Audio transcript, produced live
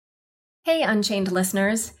Hey, Unchained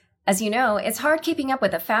listeners. As you know, it's hard keeping up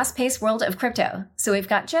with the fast-paced world of crypto, so we've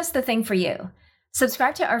got just the thing for you.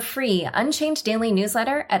 Subscribe to our free Unchained daily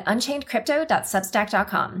newsletter at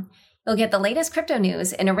unchainedcrypto.substack.com. You'll get the latest crypto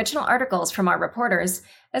news and original articles from our reporters,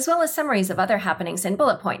 as well as summaries of other happenings and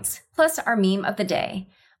bullet points, plus our meme of the day,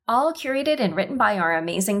 all curated and written by our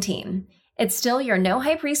amazing team. It's still your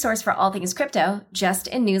no-hype resource for all things crypto, just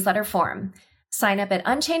in newsletter form. Sign up at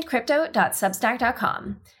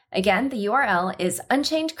unchainedcrypto.substack.com. Again, the URL is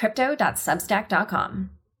unchainedcrypto.substack.com.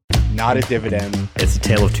 Not a dividend. It's a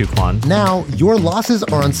tale of two clans. Now, your losses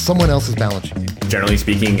are on someone else's balance sheet. Generally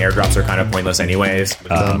speaking, airdrops are kind of pointless anyways.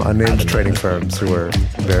 Unnamed trading firms who are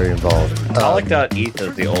very involved. Alec.eth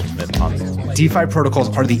is the ultimate Ponzi. DeFi protocols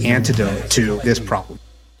are the antidote to this problem.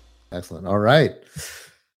 Excellent. All right.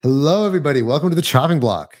 Hello, everybody. Welcome to the Chopping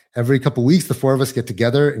Block. Every couple weeks, the four of us get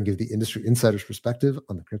together and give the industry insider's perspective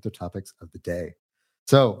on the crypto topics of the day.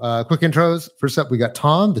 So, quick intros. First up, we got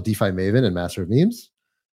Tom, the DeFi maven and master of memes.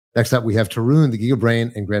 Next up, we have Tarun, the Giga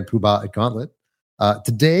Brain and Grand Poobah at Gauntlet.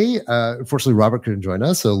 Today, unfortunately, Robert couldn't join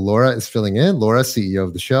us, so Laura is filling in. Laura, CEO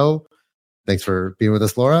of the show. Thanks for being with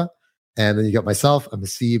us, Laura. And then you got myself. I'm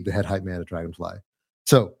Haseeb, the head hype man at Dragonfly.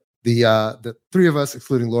 So, the three of us,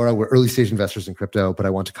 excluding Laura, we're early stage investors in crypto, but I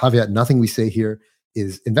want to caveat nothing we say here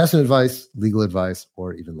is investment advice, legal advice,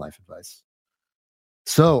 or even life advice.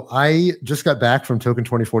 So I just got back from Token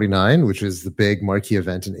 2049, which is the big marquee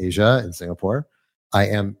event in Asia, in Singapore. I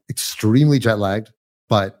am extremely jet lagged,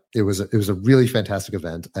 but it was a really fantastic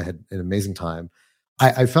event. I had an amazing time.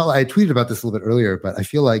 I tweeted about this a little bit earlier, but I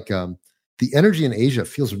feel like the energy in Asia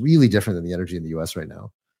feels really different than the energy in the US right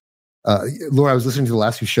now. Laura, I was listening to the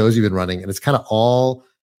last few shows you've been running, and it's kind of all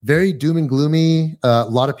very doom and gloomy. A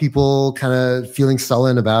lot of people kind of feeling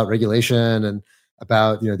sullen about regulation and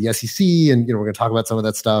about the SEC, and we're going to talk about some of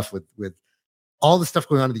that stuff with all the stuff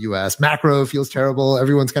going on in the US. Macro feels terrible.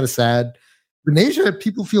 Everyone's kind of sad. In Asia,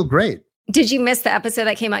 people feel great. Did you miss the episode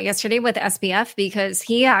that came out yesterday with SBF? Because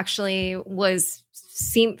he actually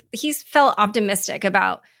he felt optimistic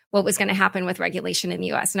about what was going to happen with regulation in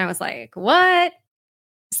the US. And I was like, what?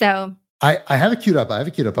 So I have it queued up. I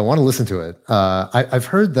want to listen to it. I've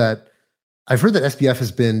heard that SBF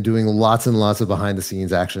has been doing lots and lots of behind the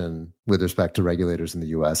scenes action with respect to regulators in the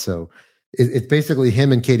US. So it's basically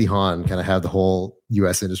him and Katie Haun kind of have the whole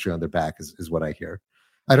US industry on their back is what I hear.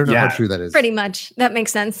 I don't know how true that is. Pretty much. That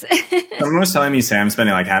makes sense. Someone was telling me Sam's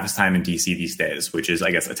spending like half his time in DC these days, which is,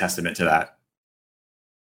 I guess, a testament to that.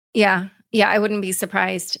 Yeah, I wouldn't be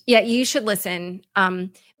surprised. Yeah, you should listen.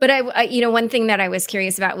 But I one thing that I was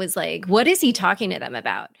curious about was like, what is he talking to them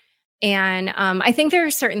about? And I think there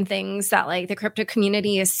are certain things that like the crypto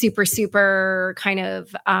community is super, super kind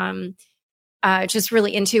of just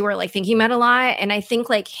really into or like thinking about a lot. And I think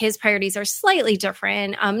like his priorities are slightly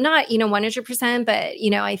different. Not, 100%, but,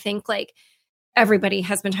 I think like everybody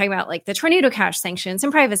has been talking about like the Tornado Cash sanctions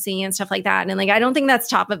and privacy and stuff like that. And like, I don't think that's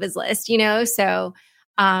top of his list, So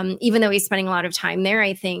even though he's spending a lot of time there,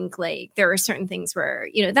 I think like there are certain things where,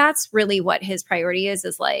 that's really what his priority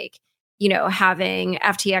is like, having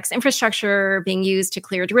FTX infrastructure being used to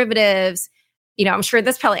clear derivatives. I'm sure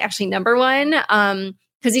that's probably actually number one.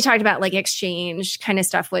 Because he talked about like exchange kind of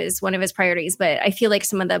stuff was one of his priorities. But I feel like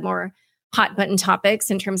some of the more hot button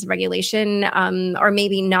topics in terms of regulation are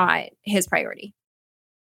maybe not his priority.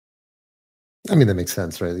 I mean, that makes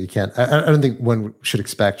sense, right? You can't, I don't think one should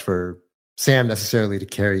expect for Sam necessarily to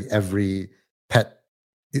carry every pet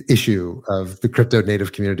issue of the crypto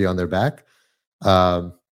native community on their back.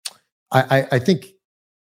 I think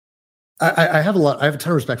I have a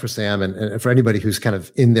ton of respect for Sam and for anybody who's kind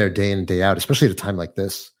of in there day in and day out, especially at a time like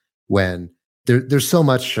this when there's so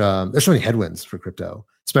many headwinds for crypto,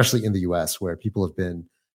 especially in the US, where people have been,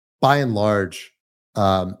 by and large,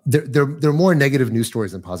 there are more negative news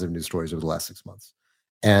stories than positive news stories over the last 6 months,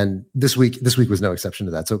 and this week was no exception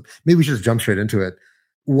to that. So maybe we should just jump straight into it.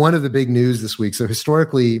 One of the big news this week. So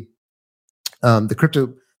historically, the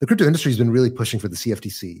crypto industry has been really pushing for the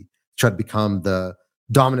CFTC try to become the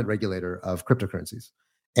dominant regulator of cryptocurrencies.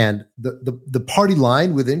 And the party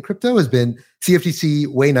line within crypto has been CFTC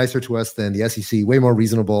way nicer to us than the SEC, way more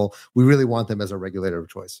reasonable. We really want them as our regulator of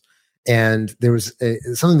choice. And there was a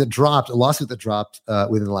lawsuit that dropped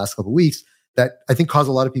within the last couple of weeks that I think caused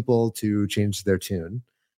a lot of people to change their tune.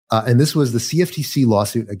 And this was the CFTC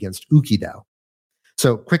lawsuit against UkiDAO.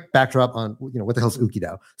 So quick backdrop on what the hell is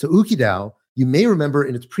UkiDAO. So UkiDAO, you may remember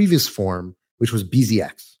in its previous form, which was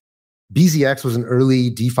BZX. BZX was an early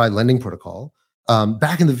DeFi lending protocol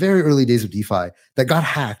back in the very early days of DeFi that got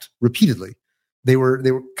hacked repeatedly. It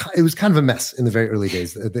was kind of a mess in the very early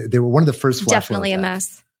days. They were one of the first flash definitely a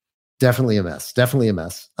mess. Definitely a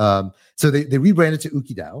mess. So they rebranded to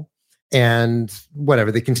UkiDAO, and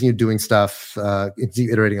whatever, they continued doing stuff,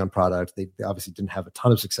 continue iterating on product. They obviously didn't have a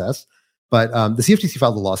ton of success, but the CFTC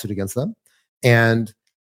filed a lawsuit against them, and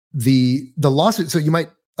the lawsuit. So you might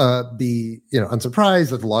be unsurprised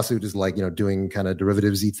that the lawsuit is like doing kind of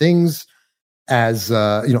derivatives-y things, as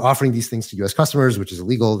offering these things to U.S. customers, which is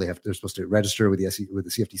illegal. They're supposed to register with the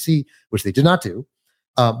CFTC, which they did not do.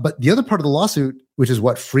 But the other part of the lawsuit, which is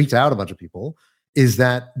what freaked out a bunch of people, is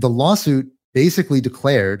that the lawsuit basically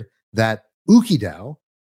declared that UkiDAO,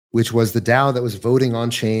 which was the DAO that was voting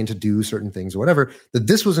on chain to do certain things or whatever, that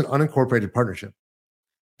this was an unincorporated partnership.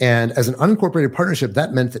 And as an unincorporated partnership,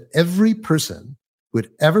 that meant that every person who had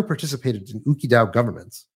ever participated in UkiDAO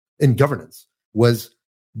governance was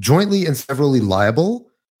jointly and severally liable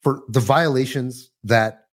for the violations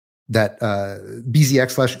that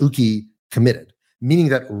BZX/Uki committed. Meaning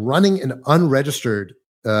that running an unregistered,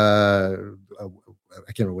 I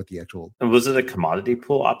can't remember what the actual... And was it a commodity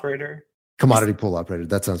pool operator? Commodity pool operator,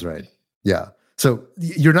 that sounds right. Yeah. So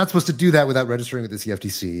you're not supposed to do that without registering with the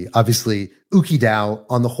CFTC. Obviously, UkiDAO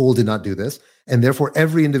on the whole did not do this. And therefore,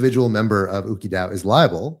 every individual member of UkiDAO is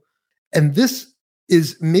liable. And this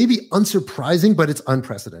is maybe unsurprising, but it's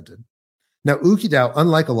unprecedented. Now, UkiDAO,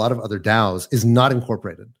 unlike a lot of other DAOs, is not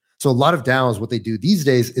incorporated. So a lot of DAOs, what they do these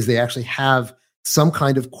days is they actually have some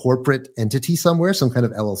kind of corporate entity somewhere, some kind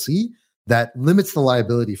of LLC that limits the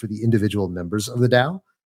liability for the individual members of the DAO.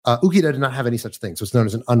 UkiDAO did not have any such thing. So it's known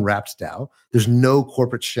as an unwrapped DAO. There's no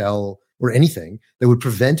corporate shell or anything that would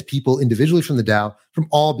prevent people individually from the DAO from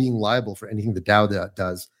all being liable for anything the DAO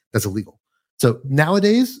does that's illegal. So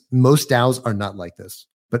nowadays, most DAOs are not like this.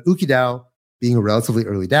 But UkiDAO, being a relatively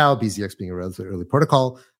early DAO, BZX being a relatively early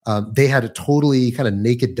protocol, they had a totally kind of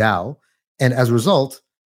naked DAO. And as a result,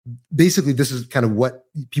 basically, this is kind of what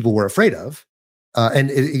people were afraid of. And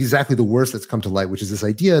exactly the worst that's come to light, which is this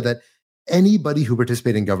idea that anybody who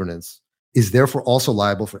participated in governance is therefore also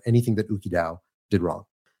liable for anything that UkiDAO did wrong.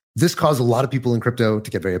 This caused a lot of people in crypto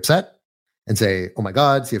to get very upset and say, oh my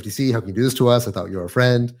God, CFTC, how can you do this to us? I thought you were a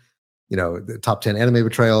friend. The top 10 anime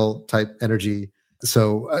betrayal type energy.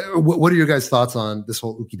 So what are your guys' thoughts on this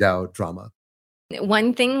whole UkiDAO drama?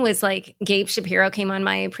 One thing was like Gabe Shapiro came on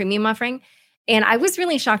my premium offering. And I was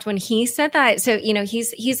really shocked when he said that. So,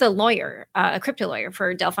 he's a lawyer, a crypto lawyer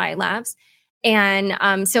for Delphi Labs.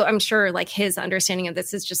 And so I'm sure like his understanding of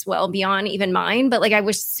this is just well beyond even mine. But like I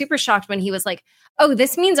was super shocked when he was like, oh,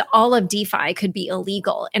 this means all of DeFi could be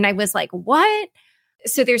illegal. And I was like, what?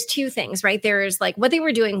 So there's two things, right? There's like what they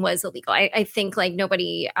were doing was illegal. I think like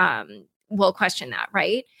nobody will question that,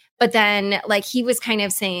 right? But then like he was kind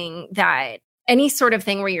of saying that any sort of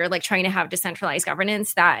thing where you're like trying to have decentralized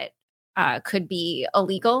governance that could be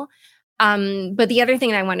illegal. But the other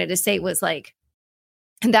thing I wanted to say was like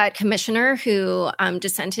that commissioner who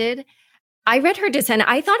dissented, I read her dissent.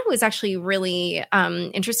 I thought it was actually really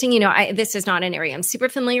interesting. This is not an area I'm super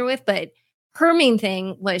familiar with, but her main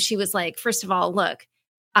thing was she was like, first of all, look,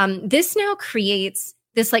 this now creates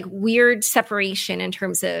this like weird separation in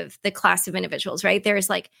terms of the class of individuals, right? There's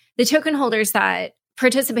like the token holders that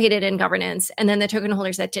participated in governance and then the token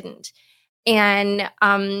holders that didn't. And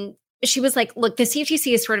she was like, look, the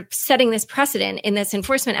CFTC is sort of setting this precedent in this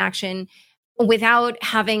enforcement action without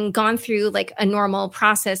having gone through like a normal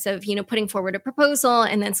process of, putting forward a proposal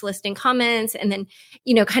and then soliciting comments and then,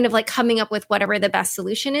 kind of like coming up with whatever the best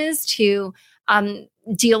solution is to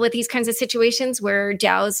deal with these kinds of situations where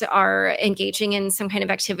DAOs are engaging in some kind of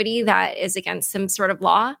activity that is against some sort of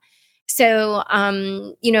law. So,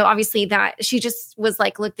 obviously that she just was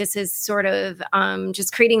like, look, this is sort of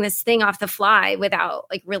just creating this thing off the fly without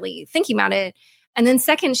like really thinking about it. And then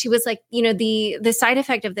second, she was like, the side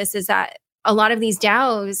effect of this is that a lot of these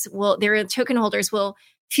DAOs their token holders will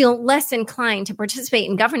feel less inclined to participate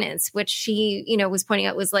in governance, which she, was pointing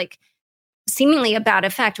out was like seemingly a bad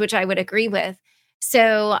effect, which I would agree with.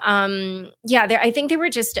 So, I think there were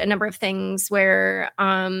just a number of things where,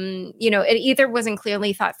 it either wasn't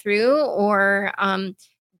clearly thought through or,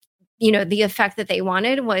 the effect that they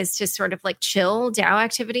wanted was to sort of like chill DAO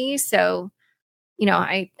activity. So,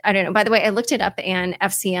 I don't know. By the way, I looked it up and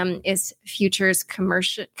FCM is Futures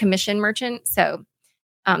Commission Merchant. So,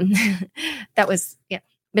 that was, yeah.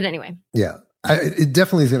 But anyway. Yeah, it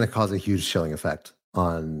definitely is going to cause a huge chilling effect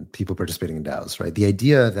on people participating in DAOs, right? The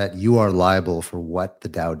idea that you are liable for what the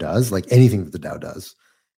DAO does, like anything that the DAO does,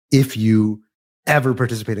 if you ever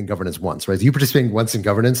participate in governance once, right? If you participated once in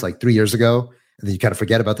governance like 3 years ago, and then you kind of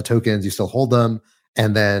forget about the tokens, you still hold them,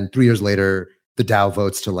 and then 3 years later, the DAO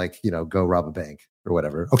votes to like, go rob a bank or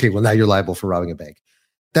whatever. Okay, well now you're liable for robbing a bank.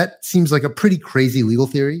 That seems like a pretty crazy legal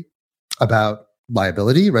theory about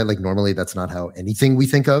liability, right? Like normally that's not how anything we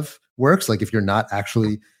think of works. Like if you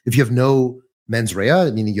have no mens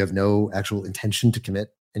rea, meaning you have no actual intention to commit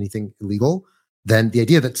anything illegal, then the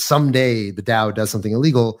idea that someday the DAO does something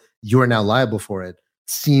illegal, you are now liable for it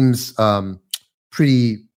seems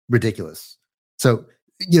pretty ridiculous. So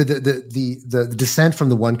the dissent from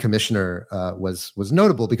the one commissioner was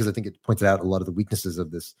notable because I think it pointed out a lot of the weaknesses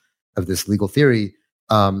of this legal theory.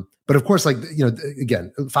 But of course,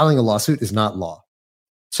 again, filing a lawsuit is not law.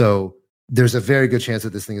 So there's a very good chance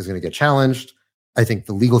that this thing is going to get challenged. I think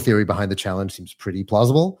the legal theory behind the challenge seems pretty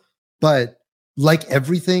plausible. But like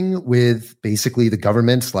everything with basically the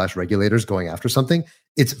government / regulators going after something,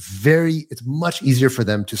 it's much easier for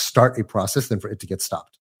them to start a process than for it to get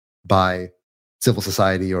stopped by civil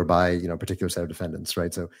society or by a particular set of defendants,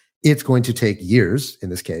 right? So it's going to take years in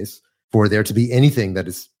this case for there to be anything that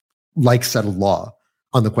is like settled law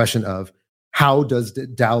on the question of how does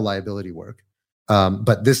DAO liability work.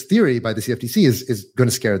 But this theory by the CFTC is going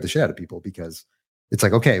to scare the shit out of people because it's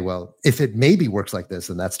like, okay, well, if it maybe works like this,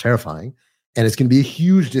 then that's terrifying. And it's going to be a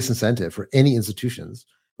huge disincentive for any institutions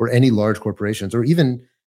or any large corporations or even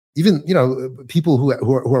people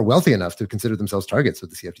who are wealthy enough to consider themselves targets of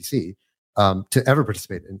the CFTC to ever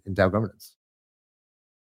participate in DAO governance.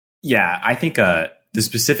 Yeah, I think the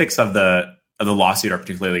specifics of the lawsuit are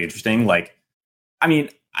particularly interesting. Like, I mean,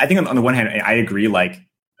 I think on the one hand, I agree. Like,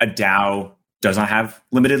 a DAO does not have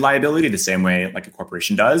limited liability the same way like a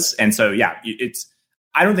corporation does, and so yeah,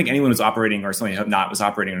 I don't think anyone was operating, or certainly not was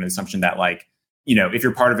operating on an assumption that like, if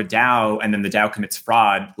you're part of a DAO and then the DAO commits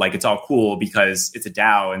fraud, like it's all cool because it's a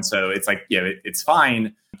DAO, and so it's like it's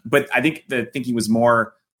fine. But I think the thinking was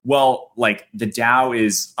more, well, like the DAO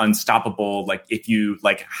is unstoppable. Like if you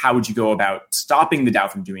how would you go about stopping the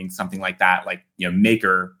DAO from doing something like that? Like,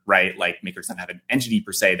 Maker, right? Like Maker doesn't have an entity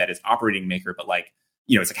per se that is operating Maker, but like,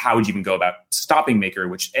 it's like, how would you even go about stopping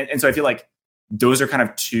Maker? And so I feel like those are kind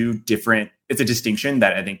of two different, it's a distinction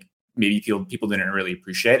that I think maybe people didn't really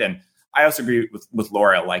appreciate. And I also agree with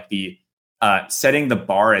Laura, like the setting the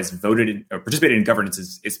bar as voted in, or participated in governance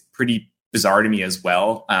is pretty bizarre to me as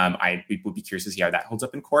well. I would be curious to see how that holds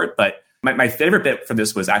up in court. But my favorite bit for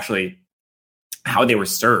this was actually how they were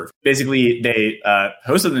served. Basically, they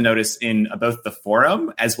posted the notice in both the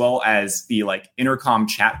forum as well as the like intercom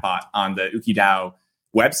chatbot on the UkiDAO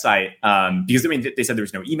website. Because I mean, they said there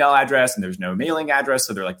was no email address and there's no mailing address.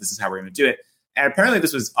 So they're like, this is how we're going to do it. And apparently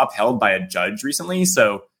this was upheld by a judge recently.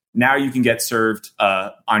 So now you can get served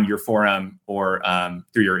on your forum or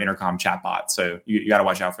through your intercom chatbot. So you got to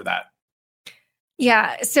watch out for that.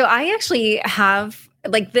 Yeah. So I actually have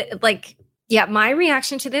my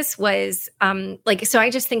reaction to this was so I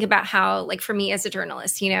just think about how, like, for me as a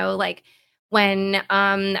journalist, like when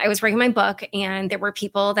I was writing my book and there were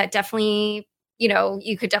people that definitely,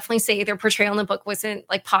 you could definitely say their portrayal in the book wasn't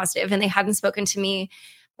like positive and they hadn't spoken to me.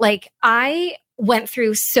 Like, I went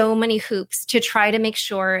through so many hoops to try to make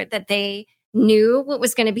sure that they knew what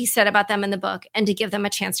was going to be said about them in the book and to give them a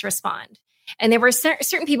chance to respond. And there were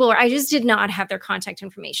certain people where I just did not have their contact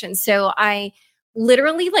information. So I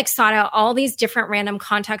literally like sought out all these different random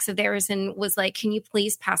contacts of theirs and was like, can you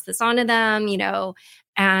please pass this on to them?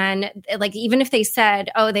 And like, even if they said,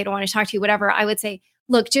 oh, they don't want to talk to you, whatever, I would say,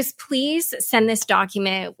 look, just please send this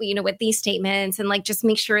document, with these statements, and like, just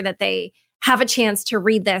make sure that they have a chance to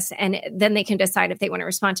read this and then they can decide if they want to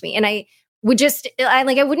respond to me. And I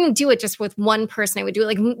wouldn't do it just with one person. I would do it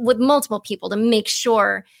like with multiple people to make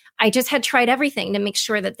sure. I just had tried everything to make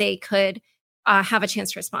sure that they could have a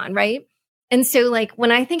chance to respond. Right. And so like,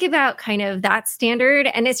 when I think about kind of that standard,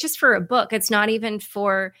 and it's just for a book, it's not even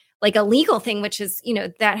for like a legal thing, which is,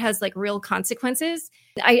 that has like real consequences.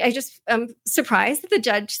 I just am surprised that the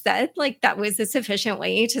judge said like that was a sufficient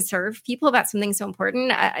way to serve people about something so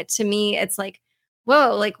important. To me, it's like,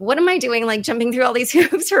 whoa, like, what am I doing? Like jumping through all these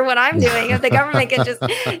hoops for what I'm doing if the government can just,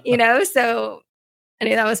 so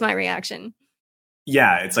anyway, that was my reaction.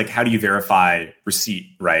 Yeah, it's like, how do you verify receipt,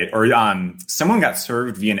 right? Or someone got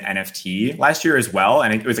served via an NFT last year as well.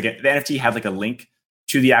 And it was like the NFT had like a link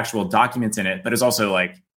to the actual documents in it, but it's also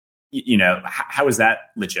like, how is that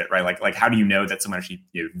legit, right? Like how do you know that someone actually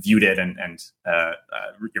viewed it and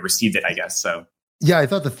received it, I guess? So yeah, I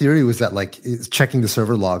thought the theory was that like checking the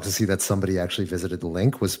server logs to see that somebody actually visited the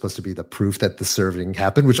link was supposed to be the proof that the serving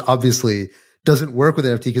happened, which obviously doesn't work with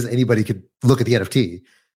NFT because anybody could look at the NFT.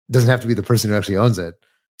 It doesn't have to be the person who actually owns it,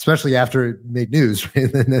 especially after it made news.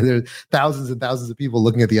 Right? And then there are thousands and thousands of people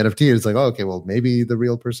looking at the NFT, and it's like, oh, okay, well, maybe the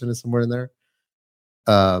real person is somewhere in there.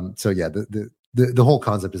 So yeah, the whole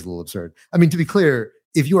concept is a little absurd. I mean, to be clear,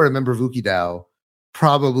 if you are a member of UkiDAO,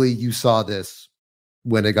 probably you saw this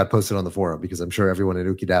when it got posted on the forum, because I'm sure everyone at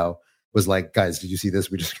UkiDAO was like, guys, did you see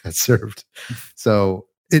this? We just got served. So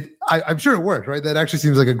I'm sure it worked, right? That actually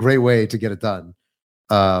seems like a great way to get it done.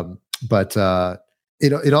 But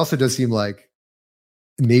it also does seem like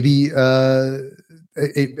maybe an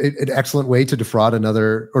excellent way to defraud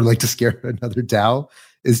another, or like to scare another DAO,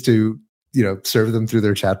 is to serve them through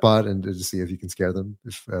their chatbot and to see if you can scare them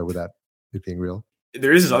without it being real.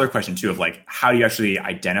 There is this other question too of like, how do you actually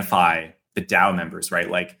identify the DAO members, right?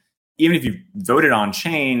 Like, even if you voted on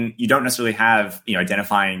chain, you don't necessarily have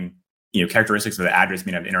identifying characteristics of the address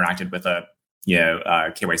may have interacted with a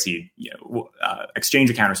KYC exchange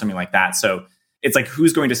account or something like that. So it's like,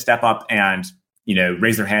 who's going to step up and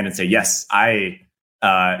raise their hand and say, yes, I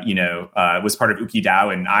was part of Uki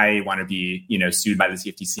DAO and I want to be sued by the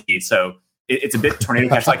CFTC. So it's a bit tornado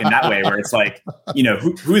catch like in that way, where it's like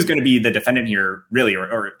who is going to be the defendant here really,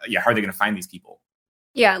 or how are they going to find these people?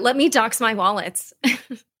 Yeah, let me dox my wallets.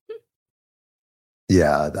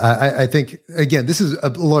 Yeah, I think, again, this is a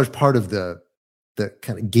large part of the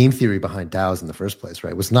kind of game theory behind DAOs in the first place,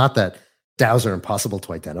 right? It was not that DAOs are impossible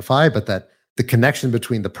to identify, but that the connection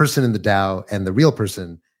between the person in the DAO and the real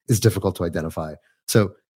person is difficult to identify.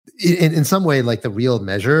 So in some way, like the real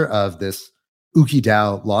measure of this Uki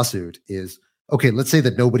DAO lawsuit is, okay, let's say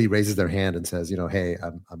that nobody raises their hand and says, hey,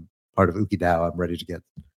 I'm part of Uki DAO, I'm ready to get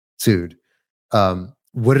sued.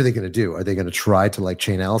 What are they going to do? Are they going to try to like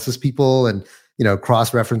chain analysis people and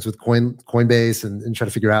cross-reference with Coinbase and try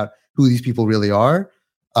to figure out who these people really are?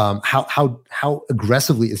 How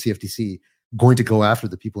aggressively is CFTC going to go after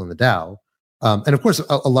the people in the DAO? And of course,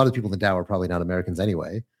 a lot of the people in the DAO are probably not Americans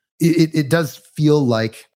anyway. It does feel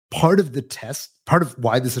like part of the test, part of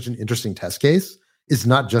why this is such an interesting test case is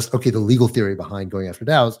not just, okay, the legal theory behind going after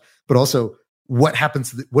DAOs, but also what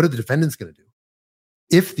happens, what are the defendants going to do?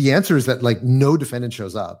 If the answer is that like no defendant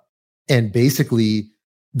shows up and basically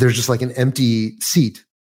there's just like an empty seat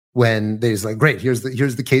when there's like, great, here's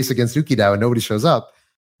the case against Uki DAO and nobody shows up,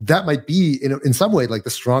 that might be in some way like the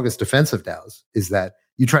strongest defense of DAOs, is that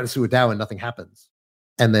you try to sue a DAO and nothing happens.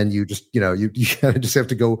 And then you just, you kind of just have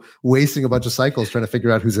to go wasting a bunch of cycles trying to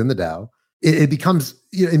figure out who's in the DAO. It becomes,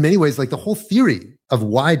 in many ways, like the whole theory of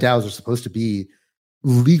why DAOs are supposed to be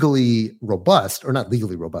legally robust, or not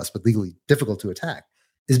legally robust, but legally difficult to attack,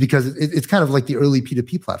 is because it's kind of like the early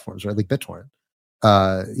P2P platforms, right? Like BitTorrent.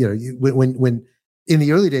 When in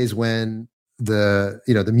the early days, when the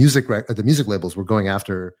music labels were going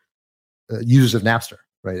after users of Napster,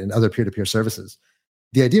 right, and other peer-to-peer services,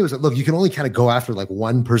 the idea was that, look, you can only kind of go after like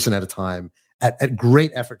one person at a time at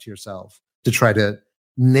great effort to yourself to try to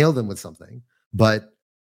nail them with something. But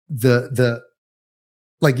the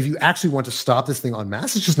like, if you actually want to stop this thing en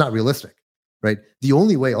masse, it's just not realistic, right? The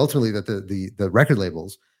only way ultimately that the record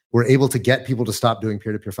labels were able to get people to stop doing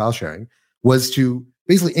peer-to-peer file sharing was to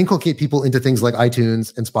basically inculcate people into things like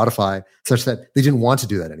iTunes and Spotify, such that they didn't want to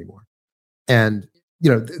do that anymore. And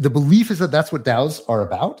the belief is that that's what DAOs are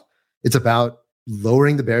about. It's about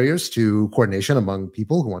lowering the barriers to coordination among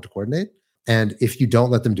people who want to coordinate. And if you don't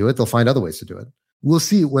let them do it, they'll find other ways to do it. We'll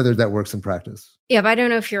see whether that works in practice. Yeah, but I don't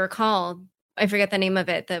know if you recall, I forget the name of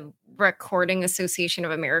it, the Recording Association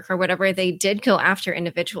of America or whatever, they did go after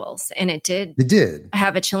individuals, and it did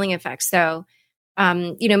have a chilling effect. So,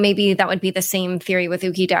 maybe that would be the same theory with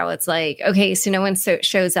Uki DAO. It's like, okay, so no one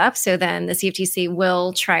shows up. So then the CFTC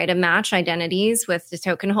will try to match identities with the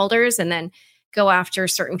token holders and then go after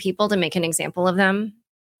certain people to make an example of them.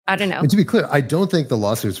 I don't know. And to be clear, I don't think the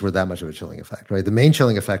lawsuits were that much of a chilling effect, right? The main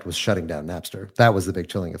chilling effect was shutting down Napster. That was the big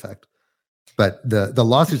chilling effect. But the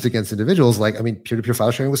lawsuits against individuals, peer-to-peer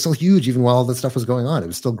file sharing was still huge, even while all that stuff was going on. It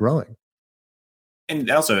was still growing. And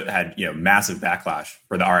it also had, massive backlash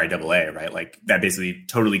for the RIAA, right? Like, that basically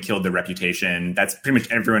totally killed their reputation. That's pretty much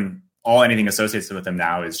anything associated with them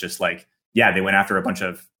now is just like, yeah, they went after a bunch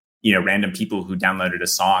of, random people who downloaded a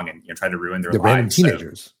song and tried to ruin their lives. Random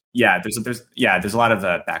teenagers. So, yeah, there's a lot of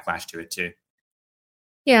backlash to it too.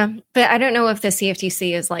 Yeah, but I don't know if the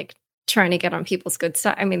CFTC is like trying to get on people's good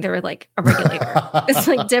side. I mean, they're like a regulator. It's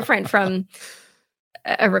like different from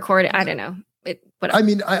a record. I don't know. I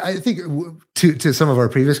mean, I think to some of our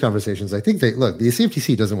previous conversations, I think the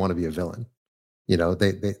CFTC doesn't want to be a villain.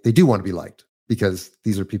 They do want to be liked because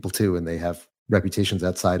these are people too, and they have reputations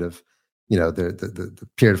outside of the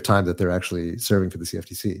period of time that they're actually serving for the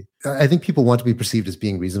CFTC. I think people want to be perceived as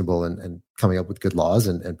being reasonable and coming up with good laws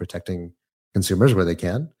and protecting consumers where they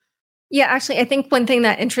can. Yeah, actually, I think one thing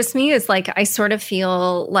that interests me is like, I sort of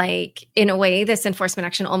feel like in a way, this enforcement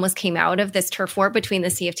action almost came out of this turf war between the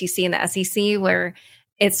CFTC and the SEC, where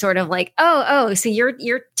it's sort of like, oh, so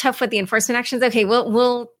you're tough with the enforcement actions. Okay,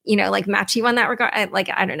 we'll match you on that regard.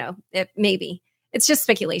 I don't know. Maybe it's just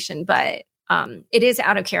speculation, but it is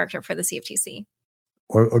out of character for the CFTC.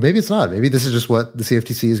 Or maybe it's not. Maybe this is just what the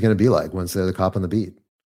CFTC is going to be like once they're the cop on the beat.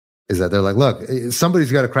 Is that they're like, look,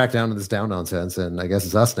 somebody's got to crack down on this DAO nonsense, and I guess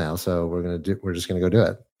it's us now. So we're just going to go do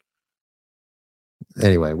it.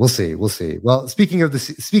 Anyway, we'll see. Well, speaking of the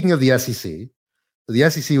SEC, the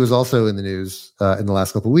SEC was also in the news in the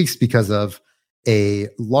last couple of weeks because of a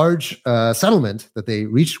large settlement that they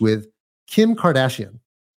reached with Kim Kardashian.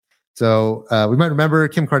 So we might remember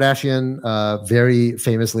Kim Kardashian very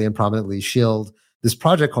famously and prominently shilled this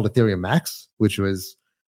project called Ethereum Max, which was,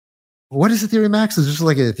 what is Ethereum Max? Is it just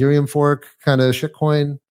like an Ethereum fork kind of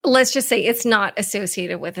shitcoin? Let's just say it's not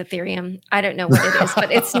associated with Ethereum. I don't know what it is,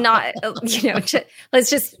 but it's not, let's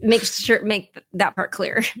just make that part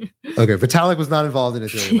clear. Okay. Vitalik was not involved in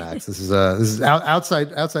Ethereum Max. This is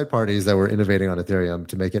outside parties that were innovating on Ethereum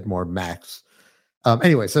to make it more max.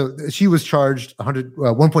 Anyway, so she was charged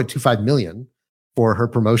 1.25 million for her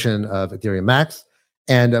promotion of Ethereum Max.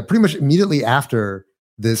 And pretty much immediately after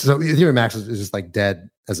this, so Ethereum Max is just like dead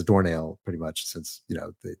as a doornail, pretty much, since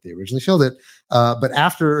they originally shilled it. But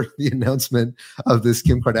after the announcement of this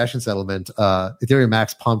Kim Kardashian settlement, Ethereum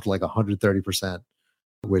Max pumped like 130%,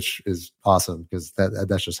 which is awesome because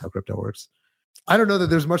that's just how crypto works. I don't know that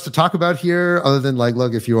there's much to talk about here, other than like,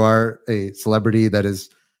 look, if you are a celebrity that is,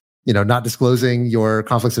 not disclosing your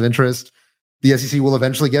conflicts of interest, the SEC will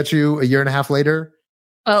eventually get you a year and a half later.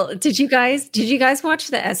 Well, did you guys watch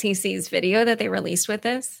the SEC's video that they released with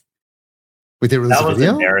this? Wait, they released that was a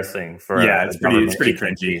video? embarrassing for it's pretty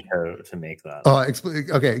cringy to make that. Oh,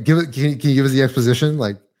 okay. Can you give us the exposition?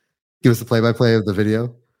 Like, give us the play-by-play of the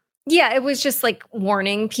video. Yeah, it was just like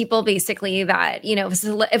warning people basically that,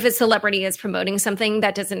 if a celebrity is promoting something,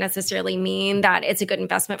 that doesn't necessarily mean that it's a good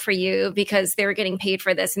investment for you because they're getting paid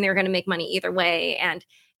for this and they're going to make money either way. And,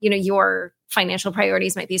 your financial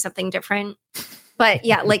priorities might be something different. But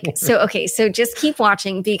yeah, so just keep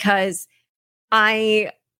watching, because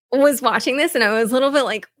I was watching this and I was a little bit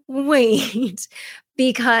like, wait,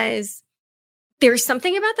 because there's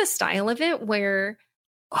something about the style of it where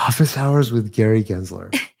office hours with Gary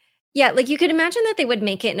Gensler. Yeah, like you could imagine that they would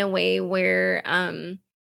make it in a way where,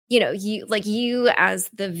 you as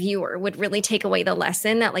the viewer would really take away the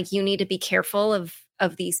lesson that like you need to be careful of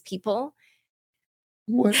these people.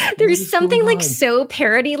 There's something like so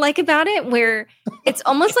parody-like about it, where it's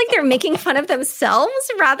almost like they're making fun of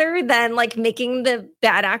themselves rather than like making the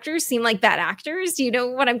bad actors seem like bad actors. Do you know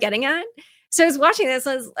what I'm getting at? So I was watching this,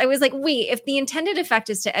 I was like, wait, if the intended effect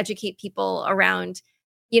is to educate people around,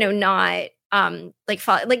 not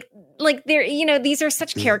they're, these are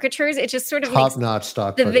such caricatures. It just sort of makes top-notch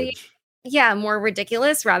stock the footage. video, more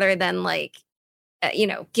ridiculous rather than like,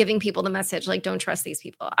 giving people the message, like, don't trust these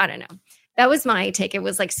people. I don't know. That was my take. It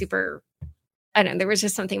was like super, I don't know. There was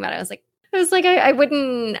just something about it. I was like, I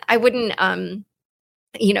wouldn't,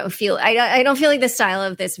 feel, I don't feel like the style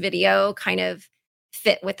of this video kind of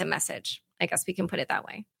fit with the message. I guess we can put it that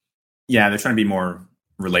way. Yeah. They're trying to be more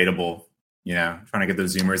relatable, trying to get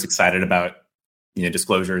those Zoomers excited about,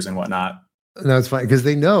 disclosures and whatnot. No, it's fine because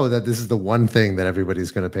they know that this is the one thing that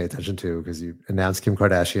everybody's going to pay attention to, because you announce Kim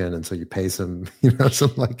Kardashian, and so you pay some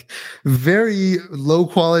like very low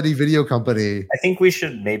quality video company. I think we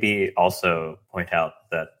should maybe also point out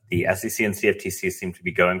that the SEC and CFTC seem to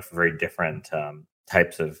be going for very different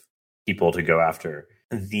types of people to go after.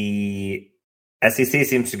 The SEC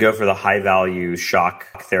seems to go for the high value shock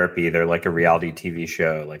therapy. They're like a reality TV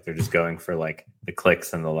show. Like they're just going for like the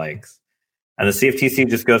clicks and the likes. And the CFTC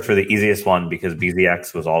just goes for the easiest one because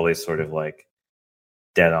BZX was always sort of like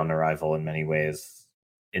dead on arrival in many ways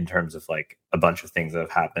in terms of like a bunch of things that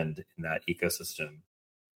have happened in that ecosystem.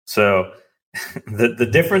 So the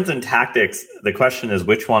difference in tactics, the question is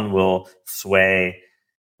which one will sway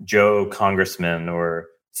Joe Congressman or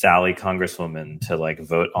Sally Congresswoman to like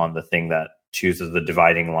vote on the thing that chooses the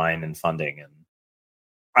dividing line in funding. And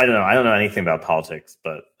I don't know anything about politics,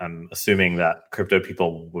 but I'm assuming that crypto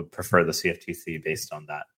people would prefer the CFTC based on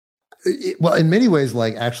that. Well, in many ways,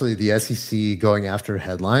 like actually the SEC going after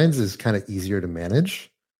headlines is kind of easier to manage,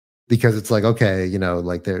 because it's like, okay,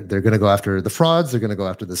 like they're going to go after the frauds, they're going to go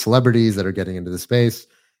after the celebrities that are getting into the space,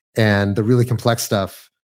 and the really complex stuff,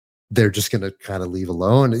 they're just going to kind of leave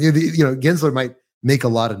alone. Gensler might make a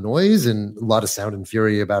lot of noise and a lot of sound and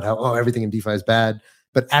fury about how, everything in DeFi is bad,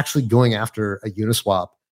 but actually going after a Uniswap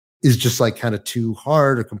is just like kind of too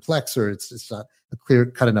hard or complex, or it's not a clear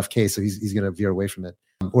cut enough case. So he's going to veer away from it.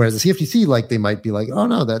 Whereas the CFTC, like they might be like, oh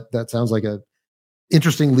no, that sounds like a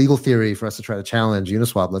interesting legal theory for us to try to challenge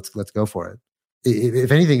Uniswap. Let's go for it.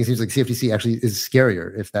 If anything, it seems like CFTC actually is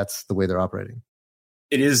scarier if that's the way they're operating.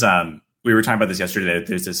 It is we were talking about this yesterday.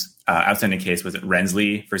 There's this outstanding case with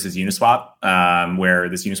Rensley versus Uniswap, where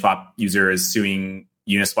this Uniswap user is suing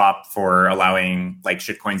Uniswap for allowing like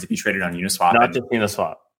shitcoins to be traded on Uniswap. Not just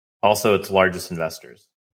Uniswap, also its largest investors.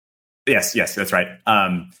 Yes, that's right.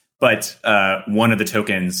 But one of the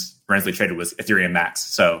tokens Rensley traded was Ethereum Max.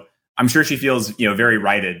 So I'm sure she feels very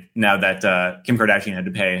righted now that Kim Kardashian had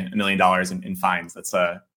to pay $1 million in fines. That's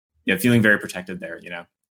feeling very protected there.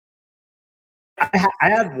 I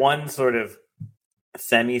had one sort of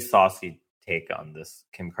semi-saucy take on this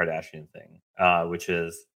Kim Kardashian thing, which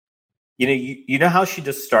is, you know how she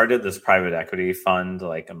just started this private equity fund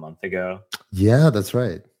like a month ago? Yeah, that's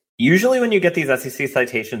right. Usually when you get these SEC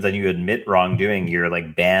citations and you admit wrongdoing, you're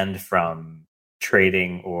like banned from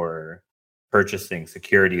trading or purchasing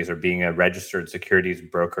securities or being a registered securities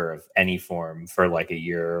broker of any form for like a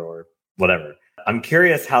year or whatever. I'm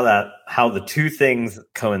curious how the two things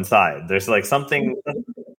coincide. There's like something.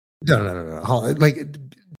 No. Like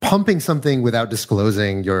pumping something without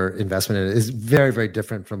disclosing your investment in it is very, very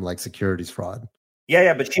different from like securities fraud.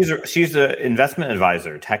 Yeah, but she's an investment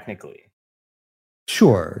advisor technically.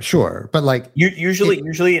 Sure, but like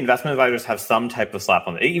usually investment advisors have some type of slap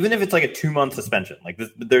on it, even if it's like a 2-month suspension. Like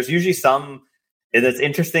there's usually some. It's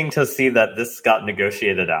interesting to see that this got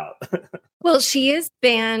negotiated out. Well, she is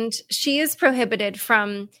banned. She is prohibited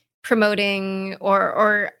from promoting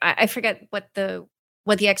or I forget what the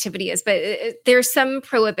activity is, but there's some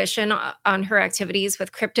prohibition on her activities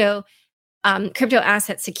with crypto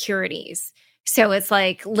asset securities. So it's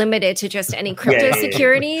like limited to just any crypto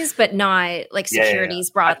securities, but not like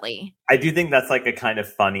securities broadly. I do think that's like a kind of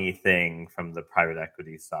funny thing from the private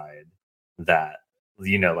equity side that,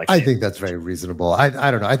 I think that's very reasonable. I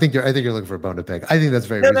don't know. I think you're looking for a bone to pick. I think that's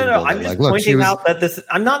very reasonable. No. I'm just pointing out that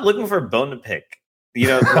I'm not looking for a bone to pick.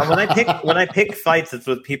 When I pick fights, it's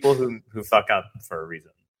with people who fuck up for a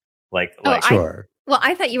reason. Sure.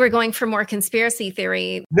 I thought you were going for more conspiracy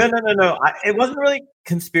theory. No. It wasn't really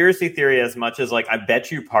conspiracy theory as much as like, I bet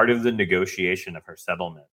you part of the negotiation of her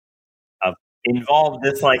settlement involved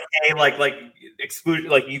this like, hey, like exclude,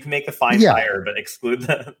 like you can make the fine higher, but exclude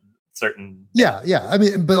the certain. Yeah. I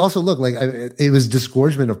mean, but also look, like it was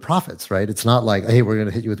disgorgement of profits, right? It's not like, hey, we're going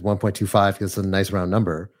to hit you with 1.25 because it's a nice round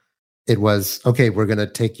number. It was, okay, we're going to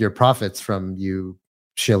take your profits from you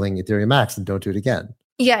shilling Ethereum Max and don't do it again.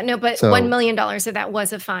 Yeah, no, but $1 million of that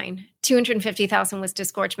was a fine. $250,000 was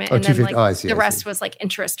disgorgement, and then like the rest was like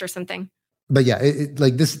interest or something. But yeah,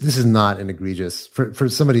 like this is not an egregious for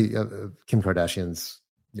somebody Kim Kardashian's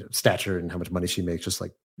stature and how much money she makes, just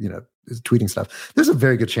like tweeting stuff. There's a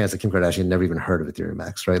very good chance that Kim Kardashian never even heard of Ethereum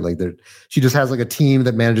Max, right? Like she just has like a team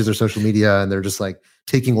that manages her social media, and they're just like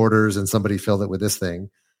taking orders, and somebody filled it with this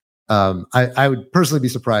thing. I would personally be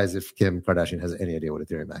surprised if Kim Kardashian has any idea what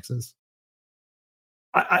Ethereum Max is.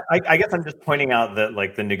 I guess I'm just pointing out that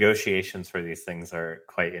like the negotiations for these things are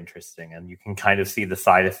quite interesting, and you can kind of see the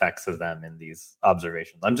side effects of them in these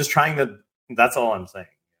observations. I'm just trying to. That's all I'm saying.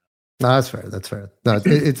 No, that's fair. No,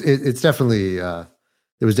 it's definitely there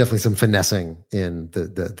was definitely some finessing in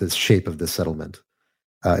the shape of this settlement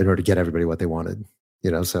in order to get everybody what they wanted.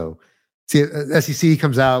 So see, SEC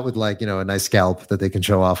comes out with like a nice scalp that they can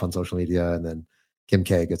show off on social media, and then Kim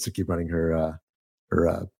K gets to keep running her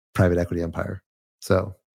private equity empire.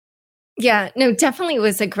 So, yeah, no, definitely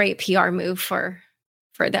was a great PR move for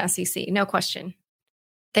the SEC, no question.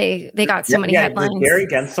 They got so many headlines. Did Gary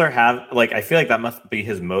Gensler have I feel like that must be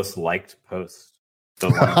his most liked post.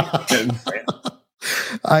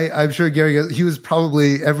 I'm sure Gary, he was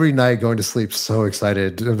probably every night going to sleep so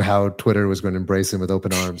excited of how Twitter was going to embrace him with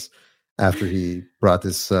open arms after he brought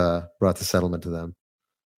this settlement to them.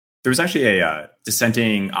 There was actually a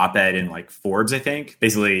dissenting op-ed in like Forbes, I think,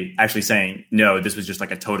 basically actually saying, no, this was just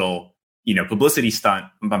like a total, publicity stunt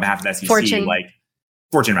on behalf of the SEC.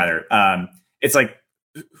 Fortune rather. It's like,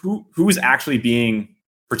 who is actually being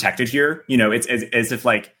protected here? It's as if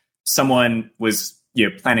like someone was,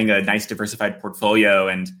 planning a nice diversified portfolio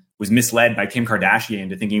and was misled by Kim Kardashian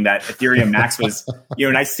into thinking that Ethereum Max was,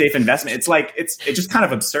 a nice safe investment. It's like, it's just kind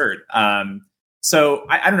of absurd. So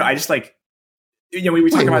I don't know. I just like, we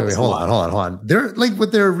talk about this. Hold on. There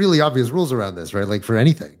there are really obvious rules around this, right? Like for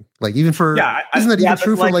anything, like even for isn't that even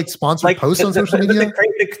true for like sponsored posts on social media?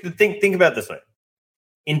 Think about it this way: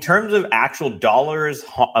 in terms of actual dollars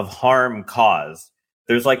of harm caused,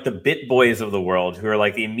 there's like the bit boys of the world who are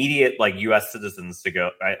like the immediate like U.S. citizens to go.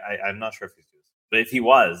 I'm not sure if he's used, but if he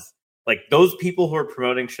was, like those people who are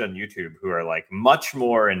promoting shit on YouTube, who are like much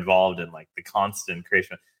more involved in like the constant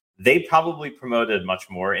creation. They probably promoted much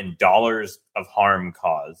more in dollars of harm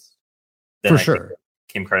caused than for sure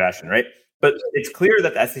Kim Kardashian, right? But it's clear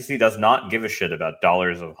that the SEC does not give a shit about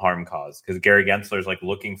dollars of harm caused because Gary Gensler's like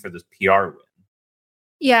looking for this PR win.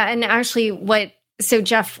 Yeah, and actually so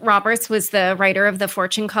Jeff Roberts was the writer of the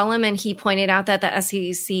Fortune column, and he pointed out that the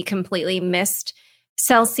SEC completely missed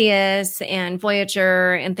Celsius and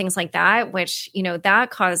Voyager and things like that, which, that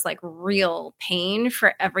caused like real pain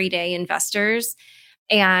for everyday investors.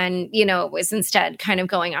 And, it was instead kind of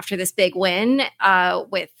going after this big win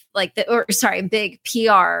with like big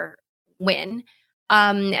PR win.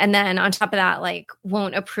 And then on top of that, like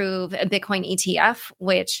won't approve a Bitcoin ETF,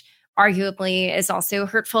 which arguably is also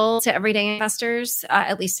hurtful to everyday investors,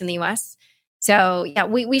 at least in the US. So yeah,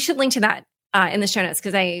 we should link to that in the show notes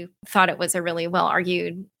because I thought it was a really well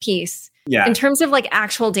argued piece. Yeah. In terms of like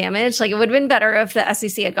actual damage, like it would have been better if the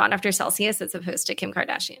SEC had gone after Celsius as opposed to Kim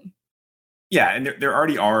Kardashian. Yeah, and there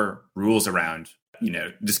already are rules around,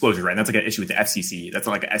 disclosure, right? And that's like an issue with the FCC. That's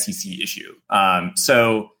not like an SEC issue.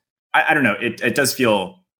 So I don't know. It does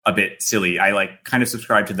feel a bit silly. I like kind of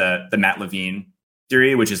subscribe to the Matt Levine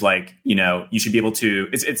theory, which is like, you should be able to,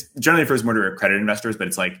 it's generally refers more to accredited investors, but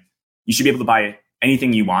it's like, you should be able to buy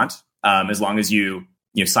anything you want as long as you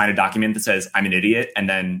sign a document that says I'm an idiot and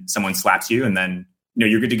then someone slaps you and then,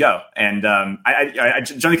 you're good to go. And I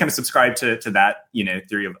generally kind of subscribe to that,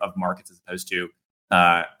 theory of markets as opposed to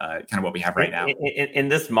kind of what we have right now. In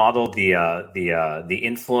this model, the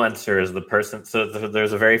influencer is the person. So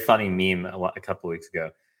there's a very funny meme a couple of weeks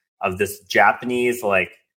ago of this Japanese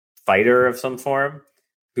like fighter of some form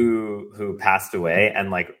who passed away, and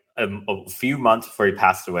like a few months before he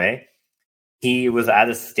passed away, he was at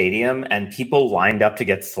a stadium and people lined up to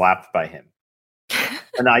get slapped by him.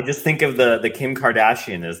 And I just think of the Kim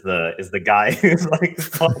Kardashian as the guy who's like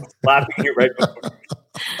slapping you right before.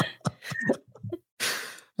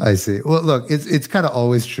 I see. Well, look, it's kind of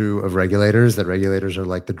always true of regulators that regulators are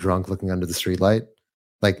like the drunk looking under the streetlight.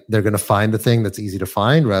 Like they're going to find the thing that's easy to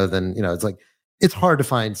find rather than, it's like, it's hard to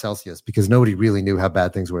find Celsius because nobody really knew how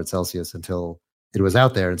bad things were at Celsius until it was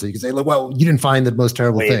out there. And so you can say, look, well, you didn't find the most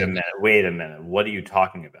terrible thing. Wait a minute. What are you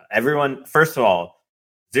talking about? Everyone, first of all,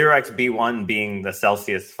 0xB1 being the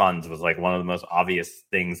Celsius funds was like one of the most obvious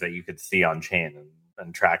things that you could see on chain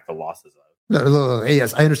and track the losses of. No,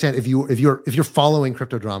 yes, I understand. If you're following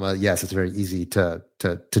crypto drama, yes, it's very easy to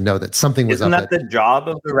know that something was. Isn't that the job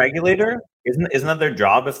of the regulator? Isn't that their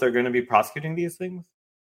job if they're going to be prosecuting these things?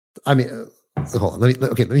 I mean, hold on.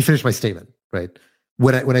 Let me finish my statement. Right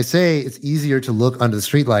when I say it's easier to look under the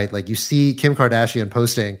streetlight, like you see Kim Kardashian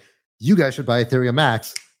posting, you guys should buy Ethereum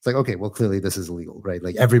Max. It's like, okay, well, clearly this is illegal, right?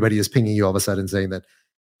 Like everybody is pinging you all of a sudden saying that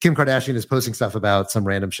Kim Kardashian is posting stuff about some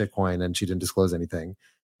random shitcoin and she didn't disclose anything.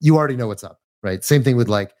 You already know what's up, right? Same thing with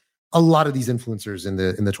like a lot of these influencers in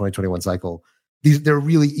the 2021 cycle. They're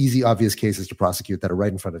really easy, obvious cases to prosecute that are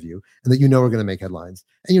right in front of you and that are going to make headlines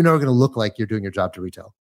and are going to look like you're doing your job to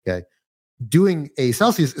retail. Okay. Doing a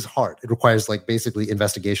Celsius is hard. It requires like basically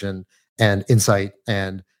investigation and insight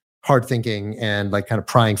and hard thinking and like kind of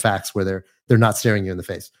prying facts where they're not staring you in the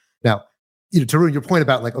face. Now, to ruin your point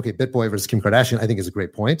about like, okay, BitBoy versus Kim Kardashian, I think is a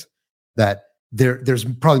great point that there's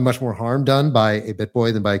probably much more harm done by a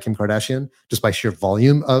BitBoy than by a Kim Kardashian just by sheer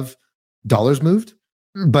volume of dollars moved.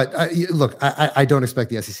 But look, I don't expect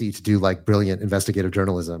the SEC to do like brilliant investigative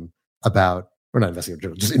journalism about, or not investigative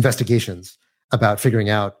journalism, just investigations about figuring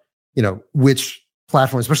out, which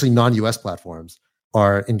platforms, especially non-US platforms,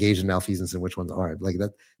 are engaged in malfeasance and which ones aren't. Like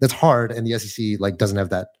that's hard, and the SEC like doesn't have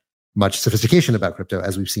that much sophistication about crypto,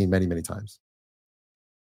 as we've seen many, many times.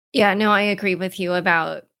 Yeah, no, I agree with you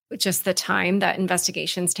about just the time that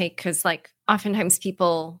investigations take, because like oftentimes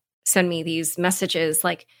people send me these messages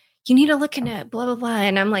like, you need to look into it, blah, blah, blah.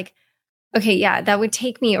 And I'm like, okay, yeah, that would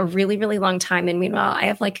take me a really, really long time. And meanwhile, I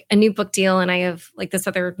have like a new book deal and I have like this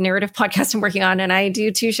other narrative podcast I'm working on and I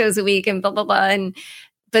do 2 shows a week and blah, blah, blah.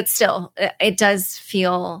 But still, it does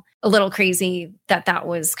feel a little crazy that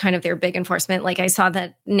was kind of their big enforcement. Like I saw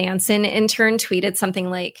that Nansen intern tweeted something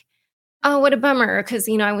like, oh, what a bummer. Because,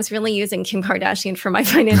 I was really using Kim Kardashian for my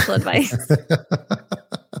financial advice.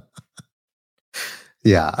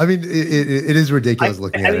 Yeah. I mean, it is ridiculous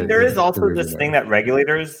looking at it. I mean, there is also this thing that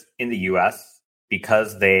regulators in the US,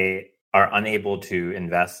 because they are unable to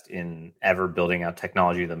invest in ever building out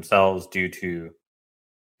technology themselves due to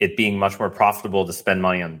it being much more profitable to spend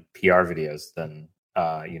money on PR videos than,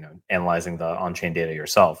 analyzing the on-chain data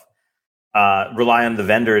yourself, rely on the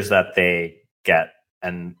vendors that they get.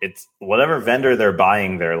 And it's whatever vendor they're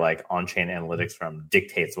buying their like on-chain analytics from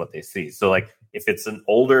dictates what they see. So like if it's an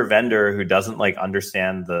older vendor who doesn't like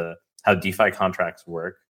understand how DeFi contracts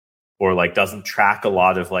work, or like doesn't track a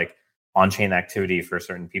lot of like on-chain activity for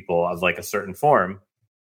certain people of like a certain form,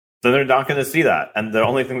 then they're not going to see that. And the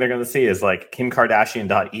only thing they're going to see is like Kim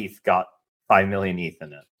Kardashian.eth got 5 million ETH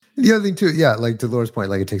in it. The other thing too, yeah, like to Laura's point,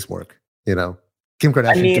 like it takes work, you know. Kim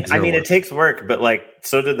Kardashian. I mean, it takes work, but like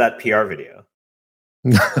so did that PR video.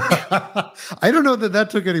 I don't know that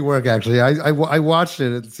took any work. Actually, I watched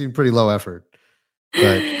it. It seemed pretty low effort.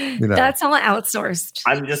 But you know, that's all outsourced.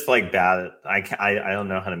 I'm just like bad at. I don't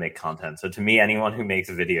know how to make content. So to me, anyone who makes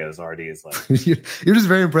videos already is like you're just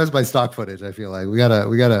very impressed by stock footage. I feel like we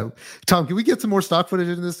gotta. Tom, can we get some more stock footage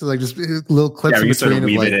in this? Like just little clips. Yeah, we in sort of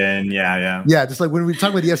weave like, it in. Yeah. Yeah, just like when we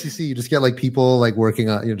talk about the SEC, you just get like people like working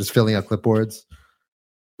on, just filling out clipboards.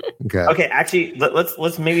 Okay. Actually,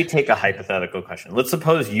 let's maybe take a hypothetical question. Let's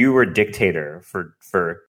suppose you were dictator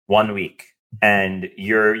for 1 week, and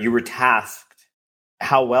you were tasked.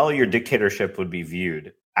 How well your dictatorship would be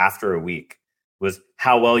viewed after a week was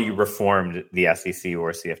how well you reformed the SEC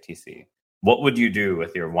or CFTC. What would you do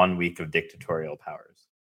with your 1 week of dictatorial powers?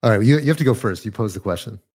 All right, you have to go first. You pose the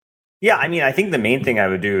question. Yeah, I mean, I think the main thing I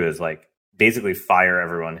would do is like basically fire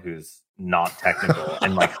everyone who's not technical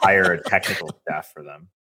and like hire a technical staff for them.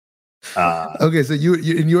 Okay, so you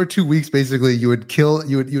in your 2 weeks, basically, you'd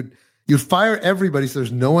fire everybody, so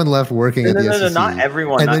there's no one left working at the SEC. No, not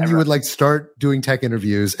everyone. And then you would like start doing tech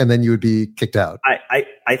interviews, and then you would be kicked out.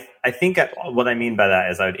 I think what I mean by that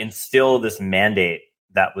is I would instill this mandate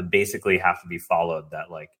that would basically have to be followed. That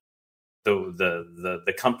like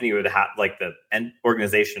the company would have, like the end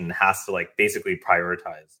organization has to like basically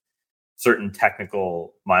prioritize certain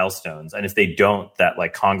technical milestones, and if they don't, that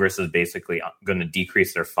like Congress is basically going to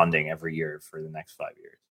decrease their funding every year for the next 5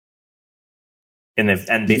 years,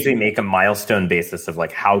 and basically make a milestone basis of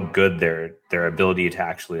like how good their ability to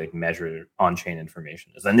actually like measure on-chain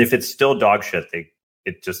information is, and if it's still dog shit,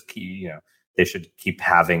 they should keep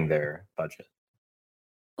having their budget.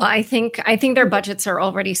 Well, I think their budgets are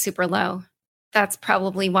already super low. That's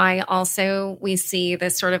probably why also we see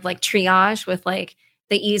this sort of like triage with like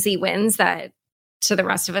the easy wins that to the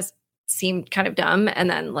rest of us seem kind of dumb, and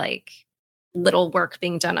then like little work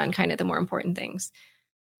being done on kind of the more important things.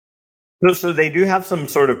 So they do have some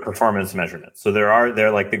sort of performance measurements. So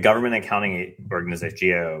they're like the government accounting organization,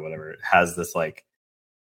 GAO, whatever, has this like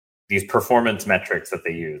these performance metrics that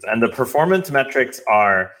they use. And the performance metrics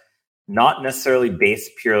are not necessarily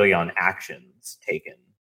based purely on actions taken.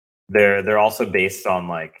 They're also based on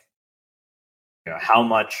like, how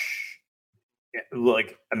much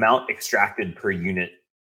like amount extracted per unit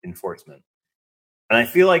enforcement. And I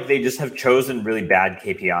feel like they just have chosen really bad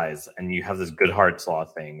KPIs, and you have this Goodhart's law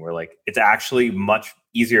thing where like it's actually much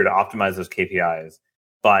easier to optimize those KPIs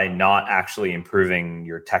by not actually improving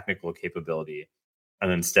your technical capability and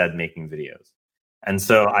instead making videos. And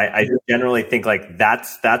so I generally think like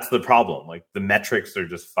that's the problem. Like the metrics are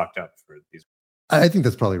just fucked up for these. I think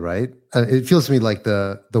that's probably right. It feels to me like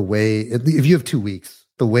the way, if you have 2 weeks,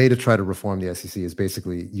 the way to try to reform the SEC is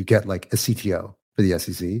basically you get like a CTO for the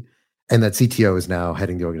SEC, and that CTO is now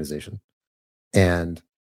heading the organization. And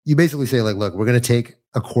you basically say like, look, we're going to take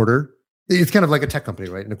a quarter. It's kind of like a tech company,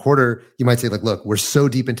 right? In a quarter, you might say like, look, we're so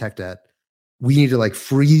deep in tech debt. We need to like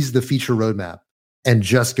freeze the feature roadmap and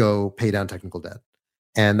just go pay down technical debt.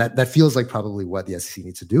 And that feels like probably what the SEC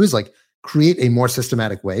needs to do is like create a more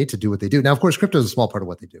systematic way to do what they do. Now, of course, crypto is a small part of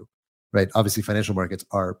what they do, right? Obviously, financial markets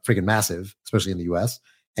are freaking massive, especially in the US,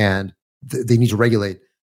 and they need to regulate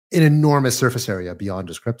an enormous surface area beyond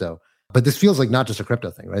just crypto. But this feels like not just a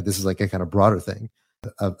crypto thing, right? This is like a kind of broader thing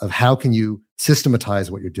of how can you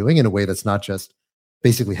systematize what you're doing in a way that's not just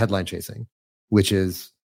basically headline chasing, which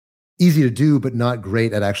is easy to do, but not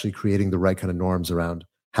great at actually creating the right kind of norms around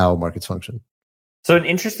how markets function. So an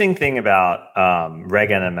interesting thing about Reg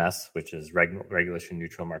NMS, which is Regulation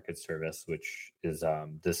Neutral Market Service, which is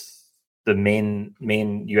the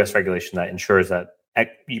main U.S. regulation that ensures that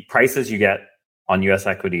prices you get on U.S.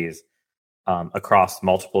 equities across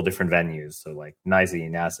multiple different venues, so like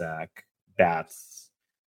NYSE, NASDAQ, BATS,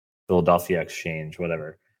 Philadelphia Exchange,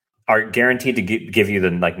 whatever, are guaranteed to give you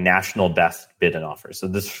the like national best bid and offer. So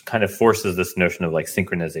this kind of forces this notion of like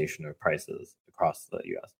synchronization of prices across the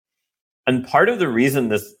U.S. And part of the reason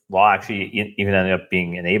this law actually even ended up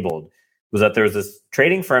being enabled was that there was this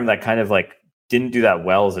trading firm that kind of like didn't do that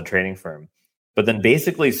well as a trading firm, but then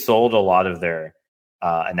basically sold a lot of their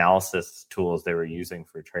analysis tools they were using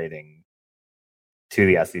for trading to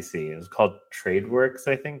the SEC. It was called TradeWorks,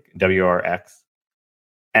 I think, WRX.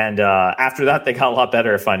 And after that, they got a lot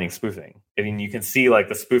better at finding spoofing. I mean, you can see like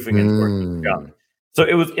the spoofing is working. So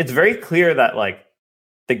it's very clear that like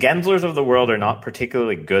the Genslers of the world are not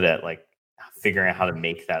particularly good at like figuring out how to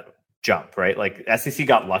make that jump, right? Like SEC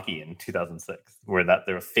got lucky in 2006, where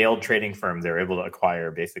they're a failed trading firm. They were able to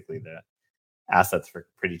acquire basically assets for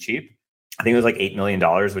pretty cheap. I think it was like $8 million,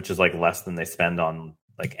 which is like less than they spend on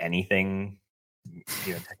like anything,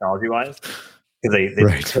 technology wise. Because they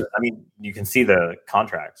Right. I mean, you can see the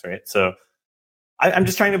contracts, right? So I'm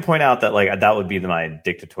just trying to point out that like that would be my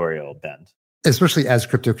dictatorial bent. Especially as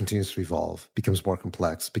crypto continues to evolve, becomes more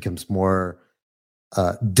complex, becomes more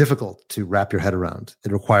difficult to wrap your head around.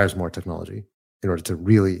 It requires more technology in order to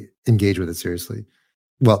really engage with it seriously.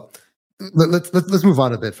 Well, let's move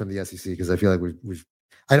on a bit from the SEC, because I feel like we've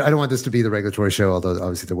I don't want this to be the regulatory show, although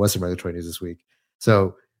obviously there was some regulatory news this week.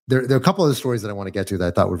 So there are a couple of stories that I want to get to that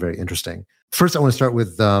I thought were very interesting. First, I want to start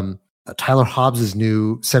with Tyler Hobbs's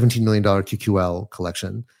new $17 million QQL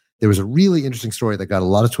collection. There was a really interesting story that got a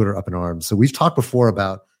lot of Twitter up in arms. So we've talked before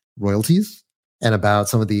about royalties and about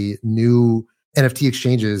some of the new NFT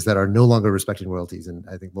exchanges that are no longer respecting royalties. And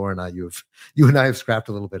I think Laura and I, you and I have scrapped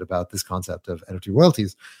a little bit about this concept of NFT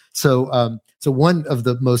royalties. So one of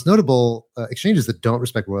the most notable exchanges that don't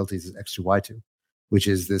respect royalties is X2Y2, which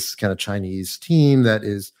is this kind of Chinese team that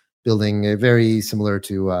is building a very similar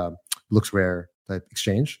to LooksRare type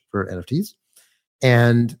exchange for NFTs.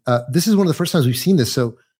 And this is one of the first times we've seen this.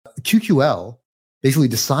 So QQL basically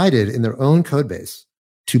decided in their own code base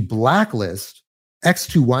to blacklist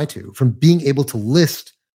X2Y2 from being able to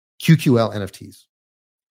list QQL NFTs.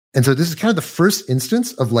 And so this is kind of the first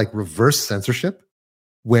instance of like reverse censorship,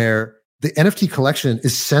 where the NFT collection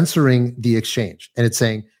is censoring the exchange, and it's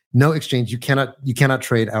saying, no exchange, you cannot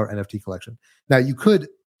trade our NFT collection. Now you could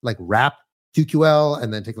like wrap QQL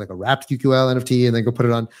and then take like a wrapped QQL NFT and then go put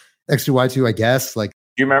it on X2Y2, I guess. Like,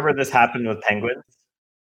 do you remember this happened with penguins?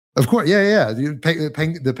 Of course, yeah.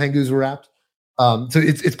 The penguins were wrapped. So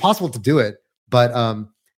it's possible to do it, but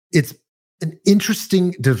it's an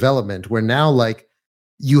interesting development where now like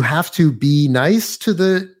you have to be nice to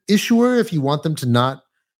the issuer if you want them to not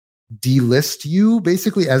delist you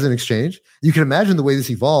basically as an exchange. You can imagine the way this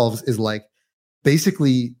evolves is like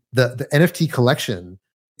basically the NFT collection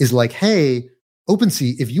is like, hey,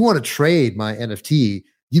 OpenSea, if you want to trade my NFT,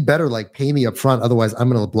 you better like pay me up front. Otherwise, I'm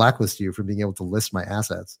going to blacklist you from being able to list my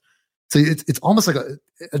assets. So it's almost like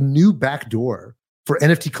a new backdoor for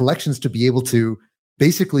NFT collections to be able to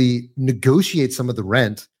basically negotiate some of the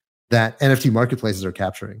rent that NFT marketplaces are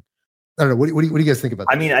capturing. I don't know. What do you guys think about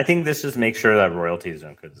that? I mean, I think this just makes sure that royalties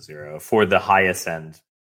don't go to zero for the highest end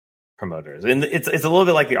promoters. And it's a little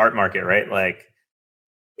bit like the art market, right? Like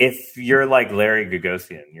if you're like Larry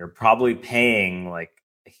Gagosian, you're probably paying like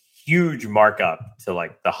a huge markup to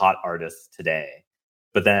like the hot artists today.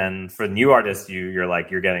 But then for new artists, you're not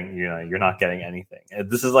getting anything.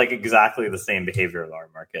 And this is like exactly the same behavior of the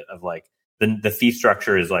art market of like the fee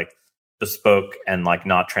structure is like bespoke and like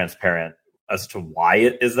not transparent as to why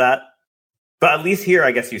it is that. But at least here,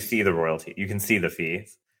 I guess you see the royalty. You can see the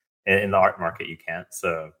fees. In the art market, you can't.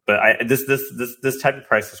 So, but this type of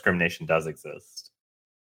price discrimination does exist.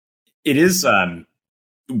 It is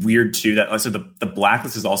weird too that also the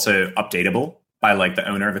blacklist is also updatable by like the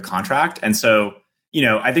owner of the contract, and so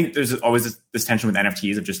I think there's always this tension with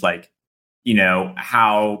NFTs of just like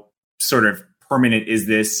how sort of permanent is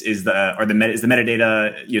this? Is the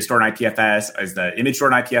metadata stored in IPFS? Is the image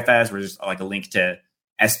stored in IPFS? Or is like a link to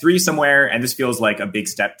S3 somewhere? And this feels like a big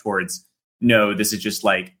step towards no, this is just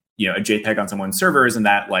like a JPEG on someone's servers, and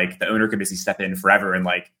that like the owner could basically step in forever and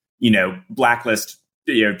like blacklist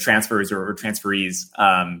transfers or transferees,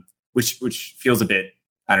 which feels a bit,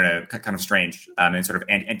 I don't know, kind of strange and sort of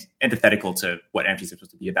antithetical to what NFTs are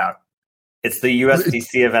supposed to be about. It's the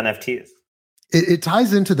USDC of NFTs. It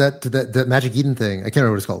ties into that Magic Eden thing. I can't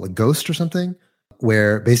remember what it's called, like Ghost or something,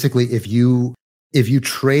 where basically if you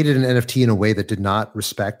traded an NFT in a way that did not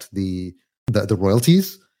respect the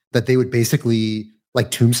royalties, that they would basically like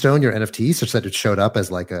tombstone your NFT such that it showed up as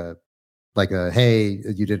like a hey,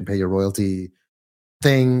 you didn't pay your royalty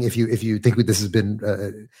thing. If you think this has been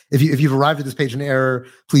if you've arrived at this page in error,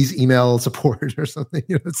 please email support or something.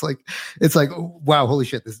 It's like wow, holy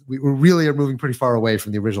shit, we really are moving pretty far away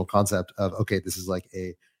from the original concept of okay, this is like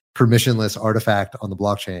a permissionless artifact on the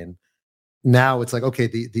blockchain. Now it's like okay,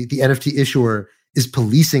 the NFT issuer is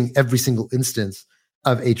policing every single instance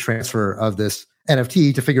of a transfer of this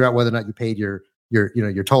NFT to figure out whether or not you paid your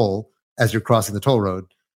toll as you're crossing the toll road.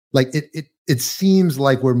 Like it seems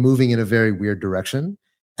like we're moving in a very weird direction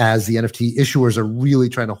as the NFT issuers are really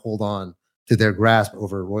trying to hold on to their grasp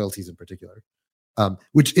over royalties in particular.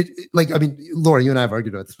 Which Laura, you and I have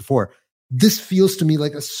argued about this before. This feels to me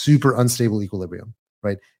like a super unstable equilibrium,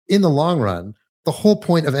 right? In the long run, the whole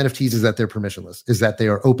point of NFTs is that they're permissionless, is that they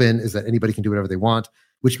are open, is that anybody can do whatever they want,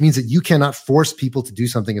 which means that you cannot force people to do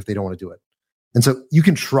something if they don't want to do it. And so you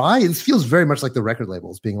can try. This feels very much like the record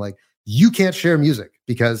labels being like, you can't share music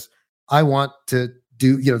because I want to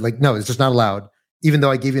do, like, no, it's just not allowed. Even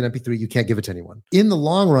though I gave you an MP3, you can't give it to anyone. In the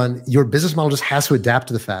long run, your business model just has to adapt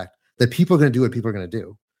to the fact that people are going to do what people are going to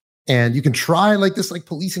do. And you can try like this, like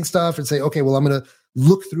policing stuff and say, okay, well, I'm going to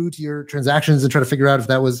look through to your transactions and try to figure out if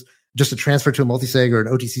that was just a transfer to a multi-sig or an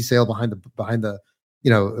OTC sale behind the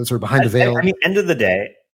sort of behind the veil. I mean, end of the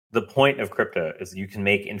day, the point of crypto is you can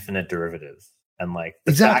make infinite derivatives. And like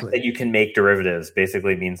the fact that you can make derivatives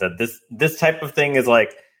basically means that this type of thing is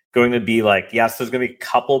like going to be like, yes, there's going to be a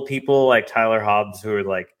couple people like Tyler Hobbs who are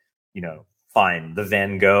like, fine, the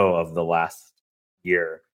Van Gogh of the last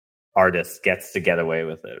year artist gets to get away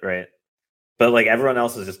with it, right? But like everyone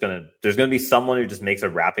else is just there's going to be someone who just makes a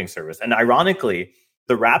wrapping service. And ironically,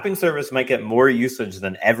 the wrapping service might get more usage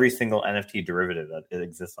than every single NFT derivative that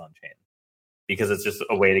exists on chain because it's just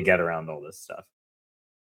a way to get around all this stuff.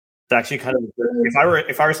 It's actually kind of,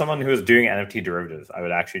 if I were someone who was doing NFT derivatives, I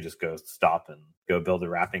would actually just go stop and go build a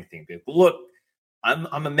wrapping thing. Be like, look, I'm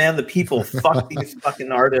a man of the people. Fuck these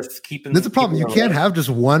fucking artists keeping. That's the problem. You can't have just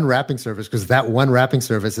one wrapping service because that one wrapping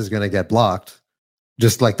service is going to get blocked,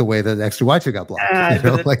 just like the way that X2Y2 got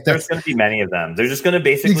blocked. Like there's going to be many of them. They're just going to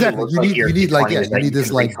basically you need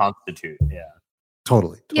this like reconstitute. Yeah.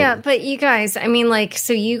 Totally. Yeah, but you guys, I mean, like,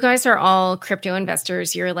 so you guys are all crypto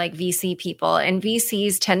investors. You're like VC people, and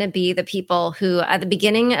VCs tend to be the people who, at the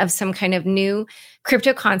beginning of some kind of new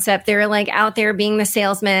crypto concept, they're like out there being the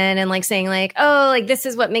salesman and like saying like, oh, like this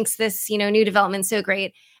is what makes this, new development so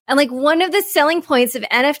great. And like one of the selling points of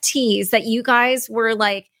NFTs that you guys were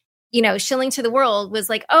like, shilling to the world was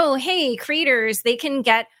like, oh, hey, creators, they can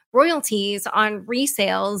get royalties on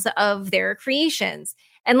resales of their creations.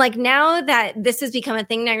 And like now that this has become a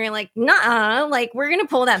thing, now you're like, nah, like we're going to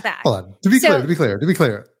pull that back. Hold on. To be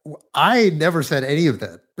clear, I never said any of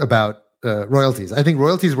that about royalties. I think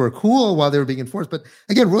royalties were cool while they were being enforced. But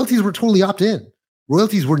again, royalties were totally opt-in.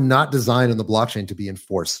 Royalties were not designed on the blockchain to be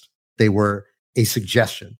enforced. They were a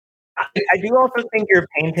suggestion. I do also think you're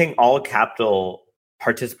painting all capital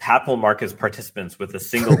markets participants with a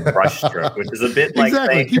single brushstroke, which is a bit like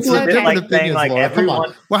saying, people have different opinions, like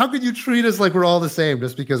everyone. Well, how could you treat us like we're all the same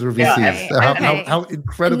just because we're VCs? Yeah, how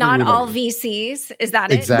incredibly not all VCs, is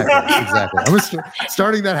that exactly, it? Exactly. I'm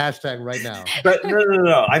starting that hashtag right now. But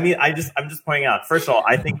no. I mean, I'm just pointing out. First of all,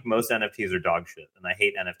 I think most NFTs are dog shit, and I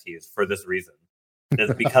hate NFTs for this reason.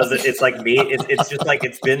 It's because it's like me. It's just like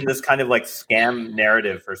it's been this kind of like scam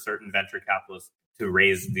narrative for certain venture capitalists to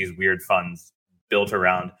raise these weird funds built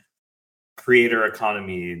around creator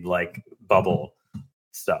economy, like bubble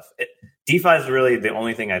stuff. DeFi is really the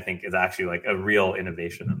only thing I think is actually like a real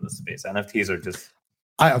innovation in this space. NFTs are just.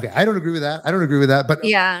 I don't agree with that. But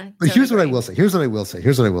yeah. But here's what I will say. Here's what I will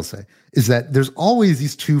say is that there's always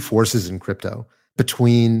these two forces in crypto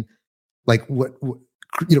between like what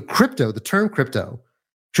crypto, the term crypto.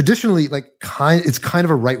 Traditionally, it's kind of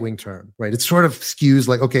a right-wing term, right? It sort of skews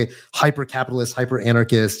like, okay, hyper-capitalist,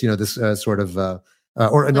 hyper-anarchist, this sort of, or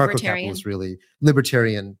anarcho-capitalist, really,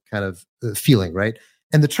 libertarian kind of feeling, right?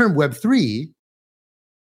 And the term Web3,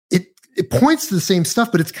 it points to the same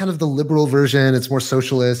stuff, but it's kind of the liberal version. It's more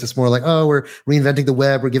socialist. It's more like, oh, we're reinventing the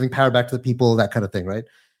web. We're giving power back to the people, that kind of thing, right?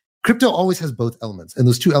 Crypto always has both elements, and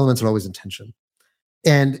those two elements are always in tension.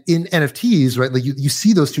 And in NFTs, right, like you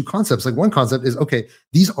see those two concepts. Like one concept is, okay,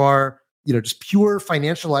 these are, just pure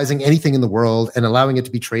financializing anything in the world and allowing it to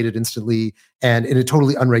be traded instantly and in a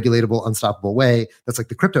totally unregulatable, unstoppable way. That's like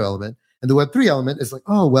the crypto element. And the Web3 element is like,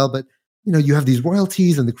 oh, well, but, you have these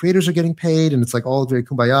royalties and the creators are getting paid and it's like all very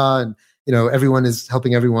kumbaya and, everyone is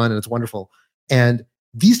helping everyone and it's wonderful. And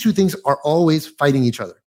these two things are always fighting each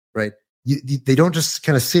other, right? They don't just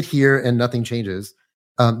kind of sit here and nothing changes.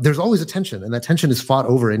 There's always a tension, and that tension is fought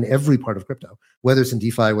over in every part of crypto, whether it's in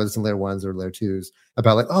DeFi, whether it's in layer ones or layer twos,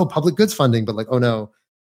 about like, oh, public goods funding, but like, oh no,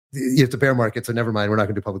 it's a bear market, so never mind, we're not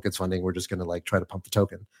going to do public goods funding. We're just going to like try to pump the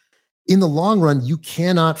token. In the long run, you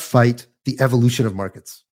cannot fight the evolution of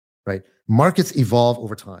markets, right? Markets evolve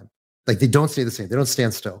over time. Like they don't stay the same. They don't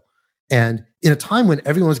stand still. And in a time when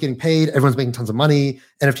everyone's getting paid, everyone's making tons of money,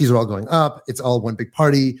 NFTs are all going up, it's all one big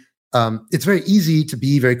party. It's very easy to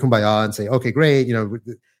be very kumbaya and say, okay, great.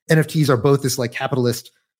 NFTs are both this like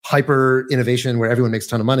capitalist hyper innovation where everyone makes a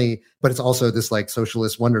ton of money, but it's also this like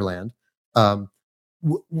socialist wonderland.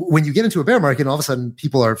 When you get into a bear market, all of a sudden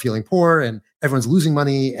people are feeling poor and everyone's losing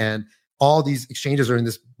money and all these exchanges are in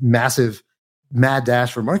this massive mad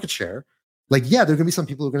dash for market share. Like, yeah, there are going to be some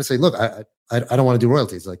people who are going to say, look, I don't want to do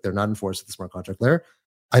royalties. Like they're not enforced at the smart contract layer.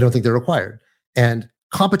 I don't think they're required. And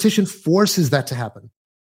competition forces that to happen.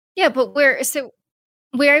 Yeah, but where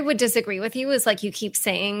I would disagree with you is like you keep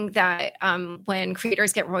saying that when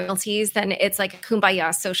creators get royalties, then it's like a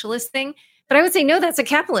kumbaya socialist thing. But I would say, no, that's a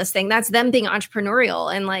capitalist thing. That's them being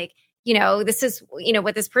entrepreneurial. And like, this is,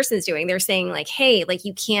 what this person's doing. They're saying like, hey, like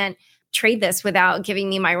you can't trade this without giving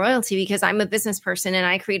me my royalty because I'm a business person and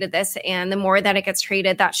I created this. And the more that it gets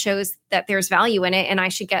traded, that shows that there's value in it. And I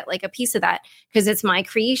should get like a piece of that because it's my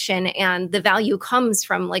creation and the value comes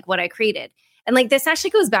from like what I created. And like this actually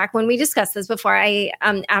goes back when we discussed this before. I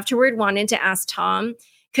afterward wanted to ask Tom,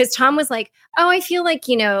 because Tom was like, oh, I feel like,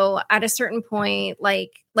 at a certain point,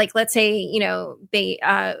 like let's say,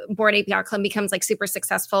 Bored Ape Yacht Club becomes like super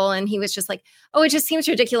successful. And he was just like, oh, it just seems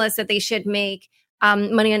ridiculous that they should make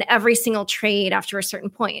money on every single trade after a certain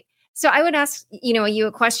point. So I would ask, you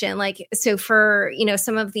a question like, so for,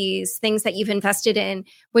 some of these things that you've invested in,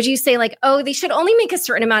 would you say like, oh, they should only make a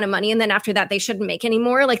certain amount of money and then after that they shouldn't make any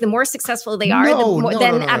more? Like the more successful they are,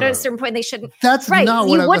 at a certain point they shouldn't. That's right. Not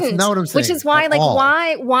you what wouldn't, that's not what I'm saying. Which is why, like, all.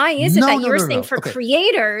 why is it that you're saying for okay.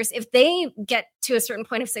 creators, if they get to a certain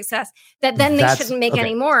point of success, that then they shouldn't make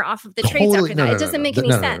any more off of the trades after that? It doesn't make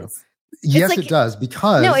any sense. Yes, it does,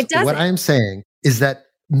 because no, it doesn't. What I'm saying is that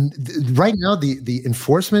right now the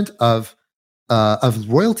enforcement of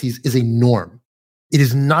royalties is a norm. It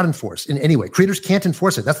is not enforced in any way. Creators can't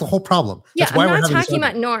enforce it. That's the whole problem. Yeah, That's why I'm not talking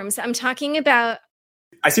about norms. I'm talking about.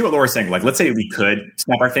 I see what Laura's saying. Like, let's say we could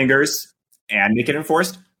snap our fingers and make it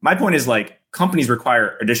enforced. My point is like companies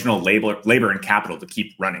require additional labor and capital to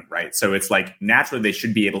keep running, right? So it's like naturally they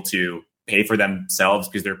should be able to pay for themselves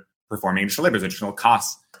because they're performing additional labor, additional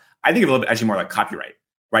costs. I think of it a little bit actually more like copyright,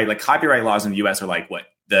 right? Like copyright laws in the US are like what?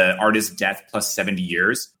 The artist's death plus 70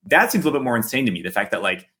 years. That seems a little bit more insane to me. The fact that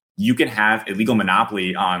like you can have a legal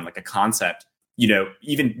monopoly on like a concept,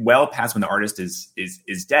 even well past when the artist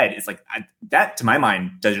is dead. It's like that to my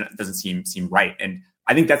mind doesn't seem right. And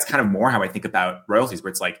I think that's kind of more how I think about royalties,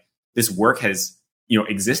 where it's like this work has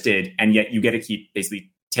existed and yet you get to keep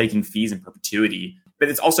basically taking fees in perpetuity. But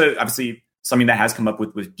it's also obviously something that has come up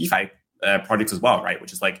with DeFi projects as well, right?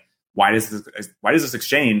 Which is like why does this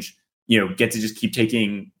exchange get to just keep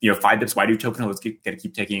taking, 5 bips? Why do token holders get to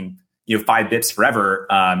keep taking, 5 bips forever?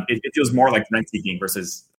 It feels more like rent seeking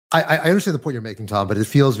versus. I understand the point you're making, Tom, but it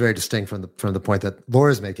feels very distinct from the point that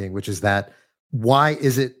Laura's making, which is that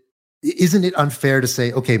isn't it unfair to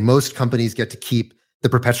say, okay, most companies get to keep the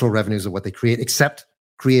perpetual revenues of what they create, except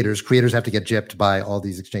creators. Creators have to get gypped by all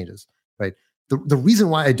these exchanges, right? The reason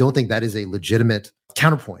why I don't think that is a legitimate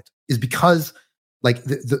counterpoint is because, like,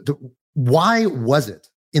 why was it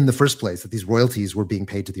in the first place that these royalties were being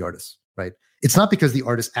paid to the artists, right? It's not because the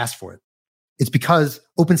artists asked for it. It's because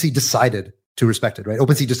OpenSea decided to respect it, right?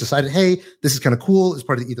 OpenSea just decided, hey, this is kind of cool. It's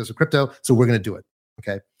part of the ethos of crypto, so we're going to do it,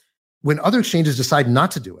 okay? When other exchanges decide not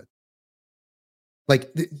to do it, like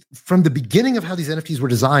from the beginning of how these NFTs were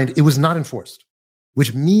designed, it was not enforced,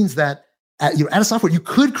 which means that at a software, you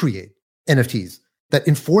could create NFTs that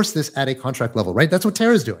enforce this at a contract level, right? That's what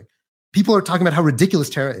Terra is doing. People are talking about how ridiculous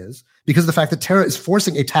Terra is because of the fact that Terra is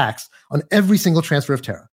forcing a tax on every single transfer of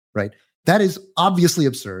Terra, right? That is obviously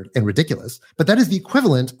absurd and ridiculous, but that is the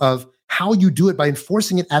equivalent of how you do it by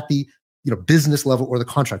enforcing it at the business level or the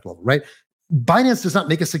contract level, right? Binance does not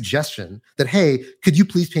make a suggestion that, hey, could you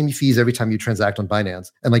please pay me fees every time you transact on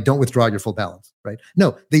Binance and like don't withdraw your full balance, right?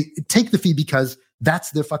 No, they take the fee because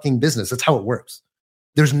that's their fucking business. That's how it works.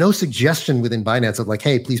 There's no suggestion within Binance of like,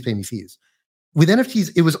 hey, please pay me fees. With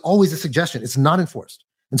NFTs, it was always a suggestion. It's not enforced.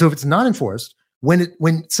 And so if it's not enforced,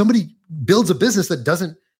 when somebody builds a business that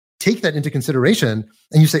doesn't take that into consideration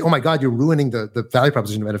and you say, oh my God, you're ruining the value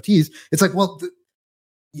proposition of NFTs, it's like, well,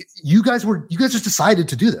 you guys just decided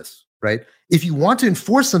to do this, right? If you want to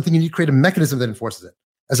enforce something, you need to create a mechanism that enforces it,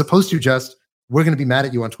 as opposed to just, we're going to be mad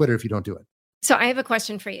at you on Twitter if you don't do it. So I have a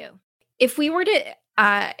question for you. If we were to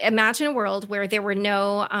imagine a world where there were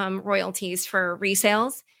no royalties for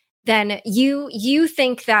resales, then you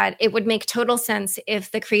think that it would make total sense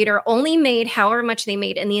if the creator only made however much they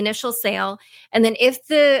made in the initial sale, and then if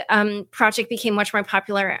the project became much more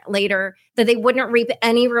popular later, that they wouldn't reap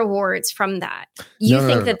any rewards from that. You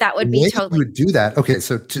think that would be totally... You would do that. Okay,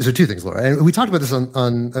 so two things, Laura. And we talked about this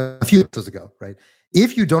on a few episodes ago, right?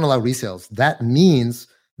 If you don't allow resales, that means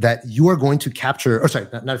that you are going to capture, or sorry,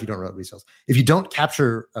 not if you don't allow resales. If you don't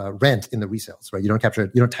capture rent in the resales, right? You don't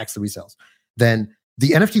tax the resales, then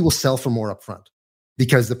the NFT will sell for more upfront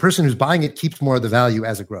because the person who's buying it keeps more of the value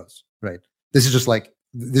as it grows, right? This is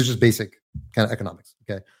just basic kind of economics,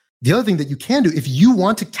 okay? The other thing that you can do if you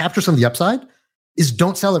want to capture some of the upside is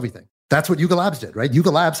don't sell everything. That's what Yuga Labs did, right? Yuga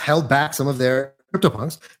Labs held back some of their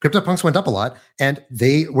CryptoPunks. CryptoPunks went up a lot and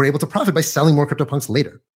they were able to profit by selling more CryptoPunks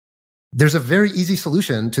later. There's a very easy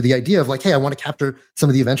solution to the idea of like, hey, I want to capture some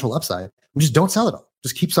of the eventual upside. We just don't sell it all.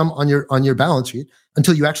 Just keep some on your balance sheet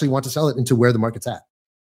until you actually want to sell it into where the market's at.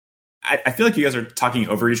 I feel like you guys are talking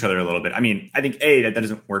over each other a little bit. I mean, I think that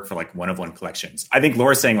doesn't work for like one-of-one collections. I think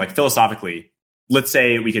Laura's saying like philosophically, let's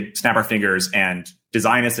say we could snap our fingers and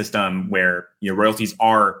design a system where royalties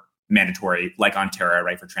are mandatory, like on Terra,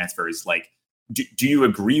 right, for transfers. Like, do you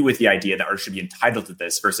agree with the idea that artists should be entitled to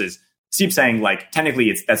this versus Steve saying like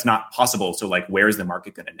technically that's not possible. So like, where is the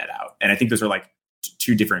market going to net out? And I think those are like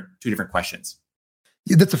two different questions.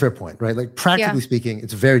 Yeah, that's a fair point, right? Like practically speaking,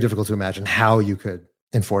 it's very difficult to imagine how you could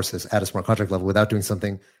enforce this at a smart contract level without doing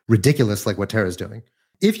something ridiculous like what Terra is doing.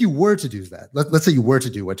 If you were to do that, let's say you were to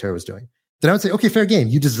do what Terra was doing, then I would say, okay, fair game.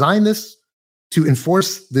 You design this to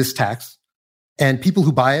enforce this tax, and people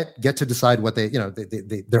who buy it get to decide what they're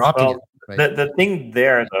opting in. Right? The thing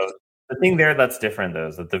there, though, that's different, though,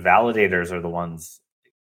 is that the validators are the ones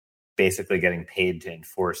basically getting paid to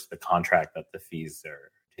enforce the contract that the fees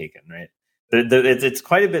are taken, right? It's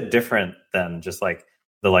quite a bit different than just like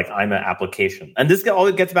I'm an application. And this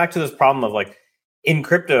always gets back to this problem of like in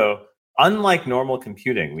crypto, unlike normal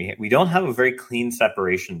computing, we don't have a very clean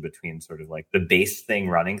separation between sort of like the base thing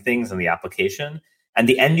running things and the application. And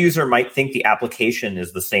the end user might think the application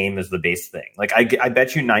is the same as the base thing. Like I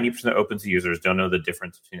bet you 90% of OpenSea users don't know the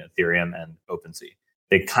difference between Ethereum and OpenSea.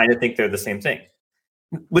 They kind of think they're the same thing,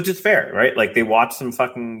 which is fair, right? Like they watch some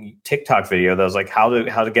fucking TikTok video that was like how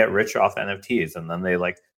to get rich off NFTs, and then they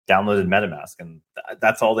like downloaded MetaMask, and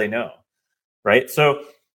that's all they know, right? So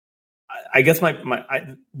I guess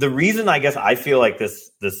the reason I guess I feel like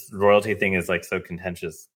this royalty thing is like so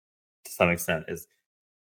contentious to some extent is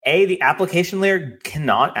A, the application layer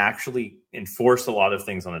cannot actually enforce a lot of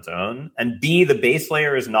things on its own, and B, the base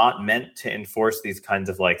layer is not meant to enforce these kinds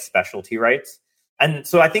of like specialty rights. And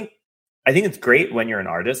so I think it's great when you're an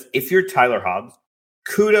artist. If you're Tyler Hobbs,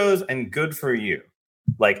 kudos and good for you.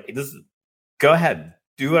 Like go ahead.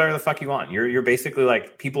 Do whatever the fuck you want. You're basically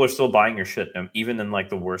like, people are still buying your shit, even in like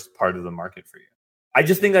the worst part of the market for you. I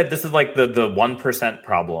just think that this is like the 1%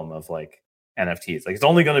 problem of like NFTs. Like it's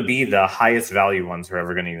only going to be the highest value ones who are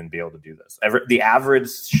ever going to even be able to do this. The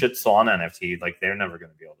average shit Solana NFT, like they're never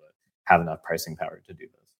going to be able to have enough pricing power to do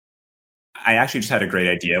this. I actually just had a great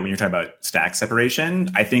idea when you're talking about stack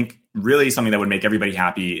separation. I think really something that would make everybody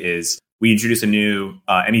happy is we introduce a new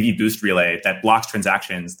MEV boost relay that blocks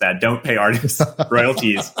transactions that don't pay artists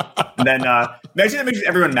royalties. And then imagine that makes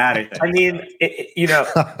everyone mad. I mean,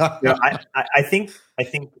 I think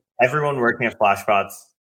everyone working at Flashbots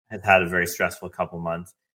has had a very stressful couple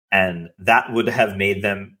months, and that would have made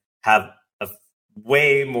them have a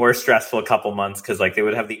way more stressful couple months because like they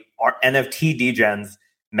would have the NFT degens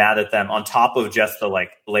mad at them on top of just the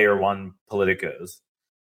like layer one politicos.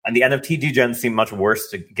 And the NFT degens seem much worse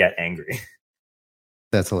to get angry.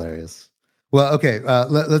 That's hilarious. Well, okay,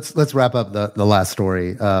 let's wrap up the last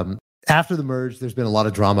story. After the merge, there's been a lot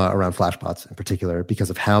of drama around Flashbots in particular because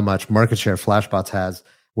of how much market share Flashbots has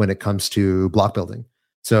when it comes to block building.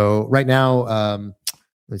 So right now,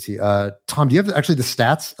 let's see, Tom, do you have actually the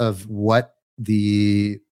stats of what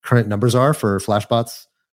the current numbers are for Flashbots?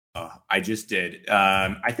 I just did.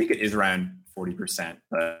 I think it is around 40%.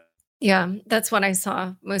 But yeah, that's what I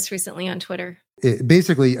saw most recently on Twitter.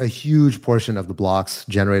 Basically, a huge portion of the blocks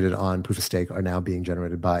generated on Proof of Stake are now being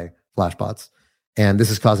generated by Flashbots. And this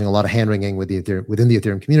is causing a lot of hand-wringing within the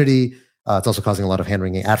Ethereum community. It's also causing a lot of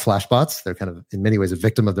hand-wringing at Flashbots. They're kind of, in many ways, a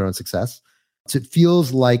victim of their own success. So it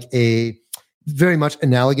feels like a very much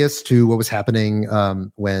analogous to what was happening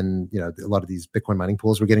when a lot of these Bitcoin mining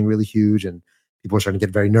pools were getting really huge and people were starting to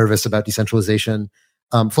get very nervous about decentralization.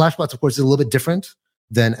 Flashbots, of course, is a little bit different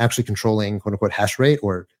than actually controlling quote unquote hash rate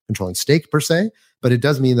or controlling stake per se. But it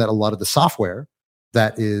does mean that a lot of the software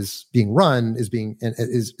that is being run is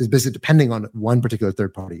basically depending on one particular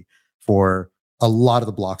third party for a lot of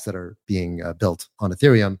the blocks that are being built on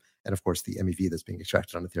Ethereum. And of course, the MEV that's being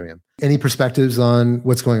extracted on Ethereum. Any perspectives on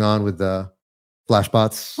what's going on with the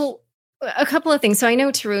Flashbots? Well, a couple of things. So I know,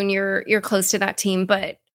 Tarun, you're close to that team,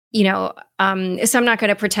 but so I'm not going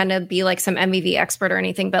to pretend to be like some MEV expert or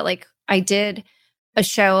anything, but like I did a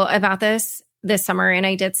show about this summer and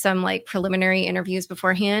I did some like preliminary interviews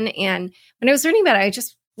beforehand. And when I was learning about it, I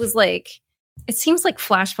just was like, it seems like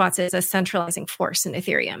Flashbots is a centralizing force in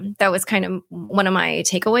Ethereum. That was kind of one of my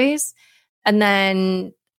takeaways. And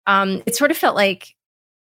then it sort of felt like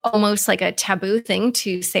almost like a taboo thing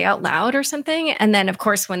to say out loud or something. And then of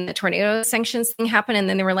course, when the tornado sanctions thing happened, and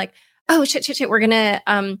then they were like, oh, shit, we're going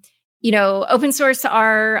to, open source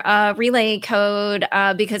our relay code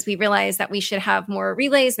because we realized that we should have more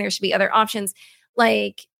relays and there should be other options.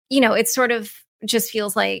 Like, it sort of just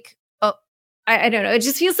feels like, I don't know. It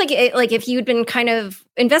just feels like if you'd been kind of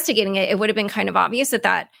investigating it, it would have been kind of obvious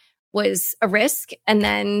that was a risk. And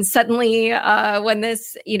then suddenly when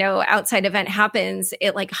this, outside event happens,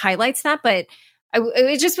 it like highlights that. But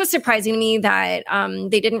it just was surprising to me that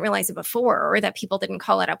they didn't realize it before, or that people didn't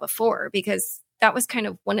call it out before, because that was kind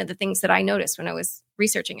of one of the things that I noticed when I was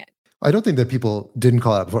researching it. I don't think that people didn't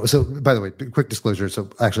call it out before. So, by the way, quick disclosure. So,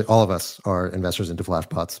 actually, all of us are investors into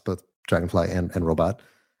Flashbots, both Dragonfly and Robot.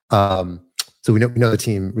 So we know the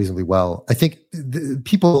team reasonably well. I think the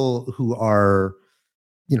people who are,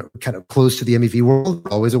 kind of close to the MEV world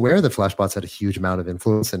are always aware that Flashbots had a huge amount of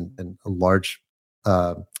influence and a large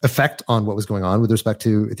effect on what was going on with respect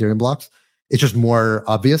to Ethereum blocks. It's just more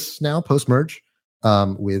obvious now post merge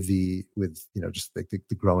with the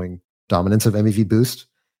growing dominance of MEV Boost.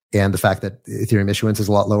 And the fact that Ethereum issuance is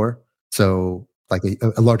a lot lower. So like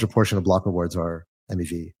a larger portion of block rewards are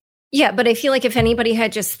MEV. Yeah, but I feel like if anybody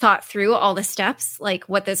had just thought through all the steps, like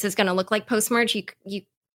what this is going to look like post-merge, you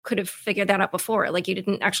could have figured that out before. Like you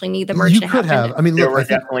didn't actually need the merge to happen. You could have. I mean, there were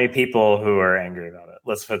definitely people who are angry about it.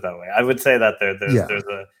 Let's put it that way. I would say that there's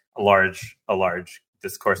a large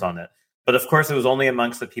discourse on it. But of course, it was only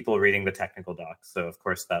amongst the people reading the technical docs. So of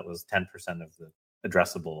course, that was 10% of the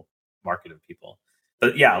addressable market of people.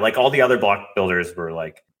 But yeah, like all the other block builders were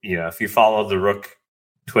like, if you follow the Rook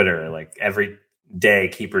Twitter, like every day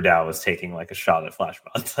KeeperDAO was taking like a shot at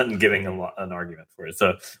Flashbots and giving an argument for it.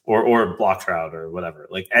 So, or Blockshroud or whatever.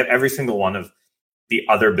 Like every single one of the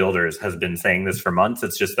other builders has been saying this for months.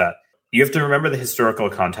 It's just that you have to remember the historical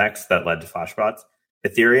context that led to Flashbots.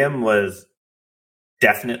 Ethereum was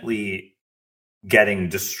definitely getting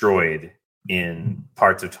destroyed in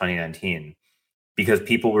parts of 2019. Because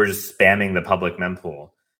people were just spamming the public mempool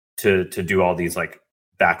to do all these like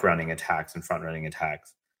back-running attacks and front-running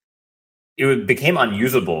attacks. It became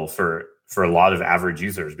unusable for a lot of average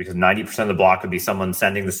users because 90% of the block would be someone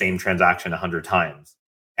sending the same transaction 100 times,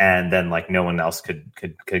 and then like no one else could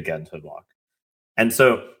get into the block. And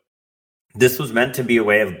so this was meant to be a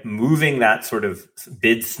way of moving that sort of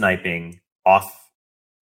bid sniping off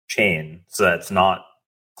chain so that it's not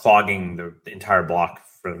clogging the entire block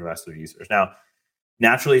for the rest of the users. Now,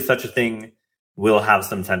 naturally, such a thing will have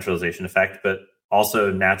some centralization effect, but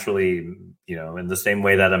also naturally, in the same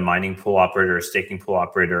way that a mining pool operator or staking pool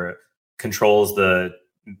operator controls the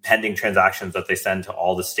pending transactions that they send to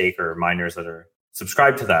all the staker miners that are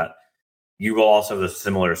subscribed to that, you will also have a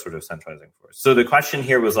similar sort of centralizing force. So the question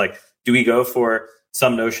here was like, do we go for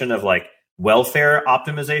some notion of like welfare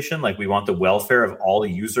optimization? Like we want the welfare of all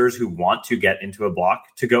users who want to get into a block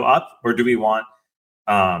to go up, or do we want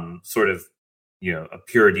sort of a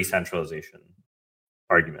pure decentralization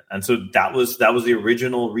argument? And so that was the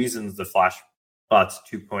original reasons the Flashbots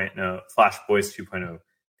 2.0, Flashboys 2.0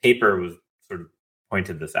 paper was sort of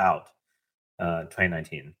pointed this out,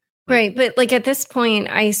 2019. Right. But like at this point,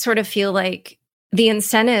 I sort of feel like the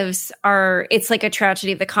incentives it's like a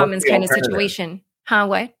tragedy of the commons kind of situation. Huh?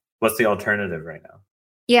 What? What's the alternative right now?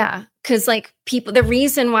 Yeah. Because like the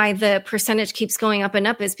reason why the percentage keeps going up and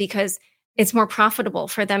up is because it's more profitable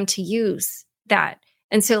for them to use that.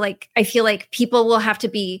 And so like, I feel like people will have to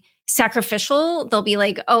be sacrificial. They'll be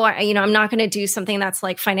like, oh, I'm not going to do something that's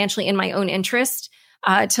like financially in my own interest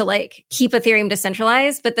to like keep Ethereum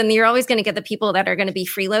decentralized. But then you're always going to get the people that are going to be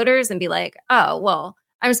freeloaders and be like, oh, well,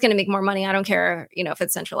 I'm just going to make more money. I don't care, if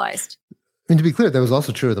it's centralized. And to be clear, that was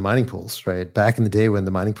also true of the mining pools, right? Back in the day when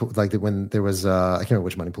the mining pool, like when there was, I can't remember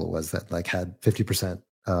which mining pool it was that like had 50%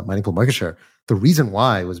 mining pool market share. The reason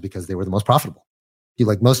why was because they were the most profitable.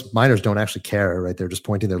 Like most miners don't actually care, right? They're just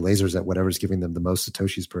pointing their lasers at whatever's giving them the most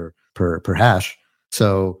satoshis per hash.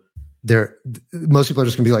 So most people are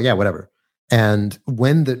just gonna be like, yeah, whatever. And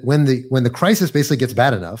when the crisis basically gets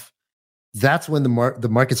bad enough, that's when the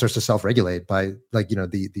market starts to self-regulate by like,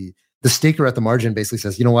 the staker at the margin basically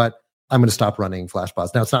says, you know what, I'm going to stop running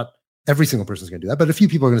Flashbots. Now it's not every single person's going to do that, but a few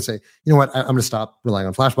people are going to say, you know what, I'm going to stop relying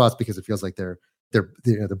on Flashbots because it feels like the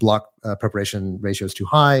block preparation ratio is too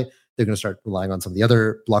high. They're going to start relying on some of the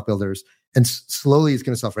other block builders, and slowly it's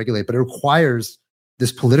going to self-regulate. But it requires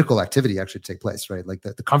this political activity actually to take place, right? Like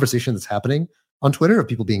the conversation that's happening on Twitter of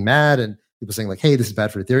people being mad and people saying like, "Hey, this is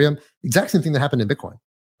bad for Ethereum." Exact same thing that happened in Bitcoin,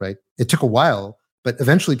 right? It took a while, but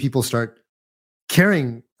eventually people start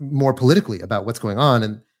caring more politically about what's going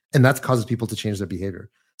on, and that causes people to change their behavior.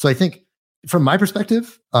 So I think, from my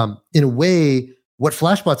perspective, in a way, what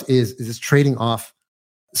Flashbots is this trading off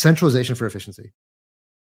centralization for efficiency.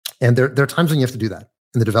 And there are times when you have to do that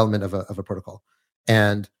in the development of a protocol.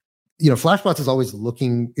 And Flashbots is always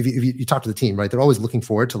looking. If you talk to the team, right, they're always looking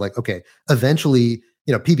forward to like, okay, eventually,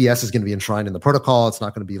 PBS is going to be enshrined in the protocol. It's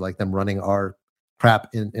not going to be like them running our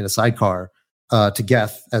crap in a sidecar to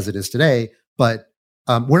Geth as it is today. But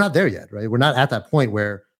we're not there yet, right? We're not at that point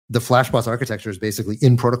where the Flashbots architecture is basically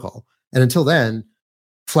in protocol. And until then,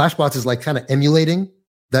 Flashbots is like kind of emulating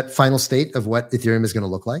that final state of what Ethereum is going to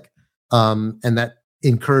look like. And that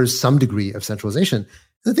incurs some degree of centralization.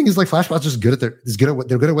 The thing is, like, Flashbots is good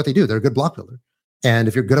at what they do. They're a good block builder. And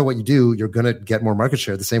if you're good at what you do, you're going to get more market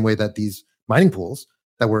share the same way that these mining pools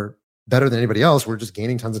that were better than anybody else were just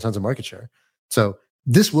gaining tons and tons of market share. So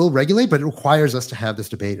this will regulate, but it requires us to have this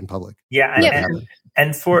debate in public. Yeah.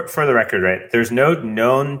 And for the record, right, there's no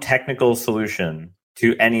known technical solution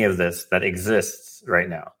to any of this that exists right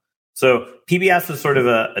now. So PBS is sort of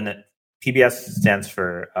PBS stands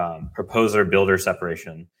for proposer builder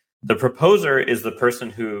separation. The proposer is the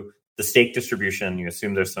person who the stake distribution, you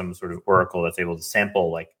assume there's some sort of oracle that's able to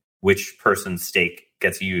sample like which person's stake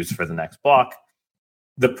gets used for the next block.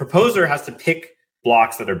 The proposer has to pick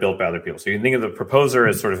blocks that are built by other people. So you can think of the proposer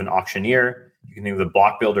as sort of an auctioneer. You can think of the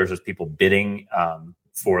block builders as people bidding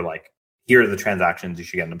for like, here are the transactions you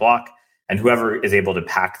should get in the block. And whoever is able to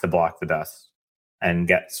pack the block the best and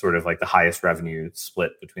get sort of like the highest revenue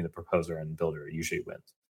split between the proposer and the builder usually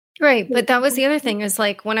wins. Right. But that was the other thing is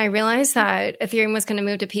like when I realized that Ethereum was going to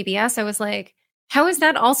move to PBS, I was like, how is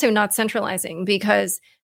that also not centralizing? Because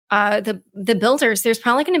the builders, there's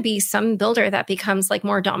probably going to be some builder that becomes like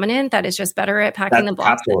more dominant, that is just better at packing the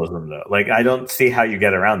blocks. Capitalism, though. Like, I don't see how you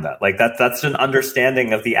get around that. Like, that's an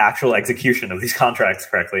understanding of the actual execution of these contracts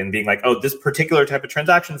correctly and being like, oh, this particular type of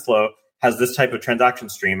transaction flow has this type of transaction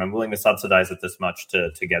stream. I'm willing to subsidize it this much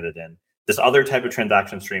to get it in. This other type of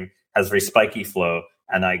transaction stream has very spiky flow,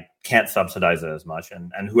 and I can't subsidize it as much.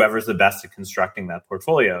 And whoever's the best at constructing that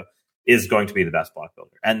portfolio is going to be the best block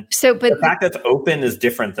builder. And so, but the fact that it's open is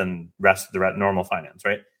different than the normal finance,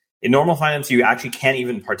 right? In normal finance, you actually can't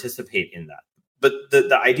even participate in that. But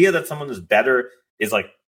the idea that someone is better is like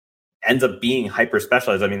ends up being hyper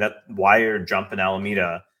specialized. I mean, that why are Jump and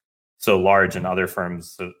Alameda so large and other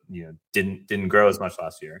firms didn't grow as much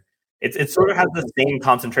last year? It sort of has the same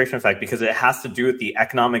concentration effect because it has to do with the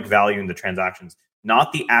economic value in the transactions,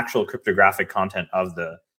 not the actual cryptographic content of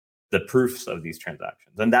the proofs of these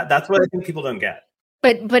transactions. And that's what I think people don't get.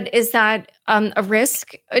 But is that a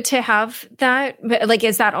risk to have that? Like,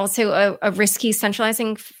 is that also a risky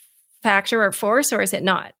centralizing factor or force, or is it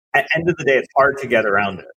not? At the end of the day, it's hard to get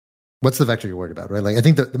around it. What's the vector you're worried about, right? Like, I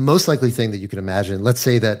think the most likely thing that you can imagine, let's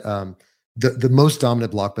say that the most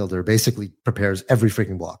dominant block builder basically prepares every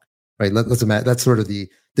freaking block, right? Let's imagine that's sort of the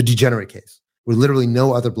degenerate case where literally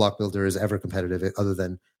no other block builder is ever competitive other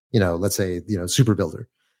than, let's say, Super Builder.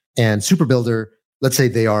 And Super Builder, let's say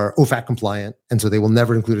they are OFAC compliant, and so they will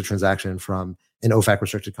never include a transaction from an OFAC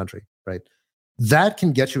restricted country, right? That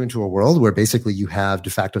can get you into a world where basically you have de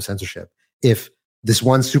facto censorship. If this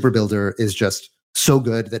one Super Builder is just so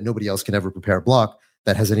good that nobody else can ever prepare a block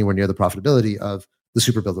that has anywhere near the profitability of the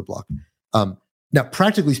Super Builder block. Now,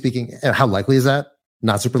 practically speaking, how likely is that?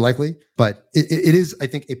 Not super likely, but it is, I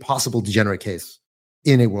think, a possible degenerate case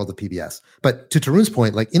in a world of PBS. But to Tarun's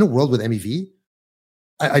point, like in a world with MEV,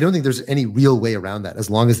 I don't think there's any real way around that. As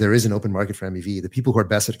long as there is an open market for MEV, the people who are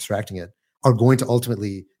best at extracting it are going to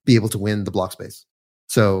ultimately be able to win the block space.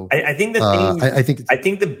 So I think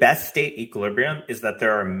the best state equilibrium is that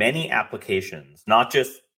there are many applications, not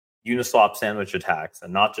just Uniswap sandwich attacks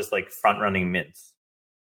and not just like front running mints.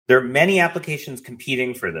 There are many applications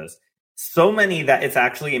competing for this. So many that it's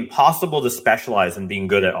actually impossible to specialize in being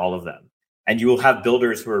good at all of them. And you will have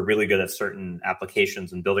builders who are really good at certain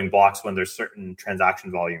applications and building blocks when there's certain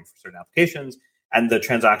transaction volume for certain applications. And the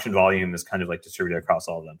transaction volume is kind of like distributed across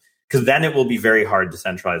all of them. Because then it will be very hard to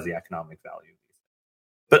centralize the economic value.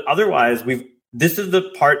 But otherwise, this is the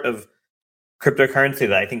part of cryptocurrency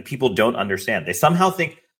that I think people don't understand. They somehow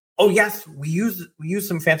think, oh yes, we use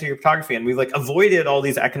some fancy cryptography and we've like avoided all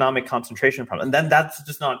these economic concentration problems. And then that's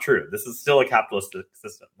just not true. This is still a capitalist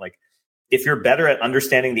system. Like, if you're better at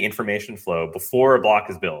understanding the information flow before a block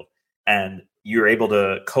is built and you're able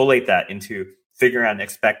to collate that into figuring out an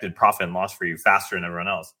expected profit and loss for you faster than everyone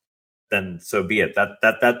else, then so be it.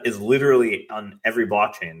 That is literally on every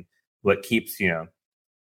blockchain what keeps,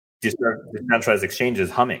 decentralized exchanges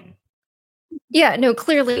humming. Yeah, no,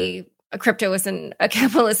 clearly crypto isn't a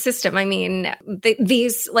capitalist system. I mean,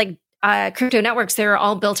 these like crypto networks, they're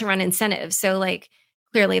all built around incentives. So like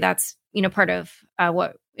clearly that's, part of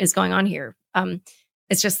what is going on here.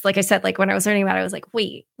 It's just like I said, like when I was learning about it, I was like,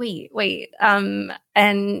 wait. And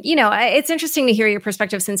it's interesting to hear your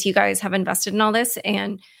perspective since you guys have invested in all this,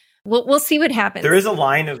 and we'll see what happens. There is a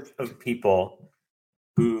line of people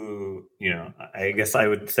who, I guess I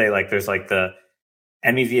would say like there's like the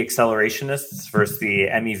MEV accelerationists versus the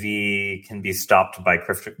MEV can be stopped by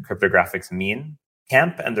cryptographics mean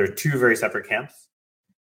camp, and they're two very separate camps.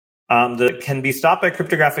 The can be stopped by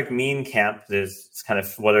cryptographic mean camp is kind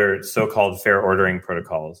of what are so-called fair ordering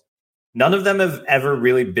protocols. None of them have ever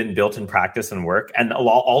really been built in practice and work. And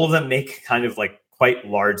all of them make kind of like quite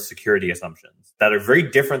large security assumptions that are very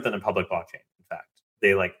different than a public blockchain. In fact,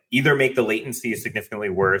 they like either make the latency significantly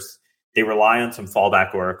worse. They rely on some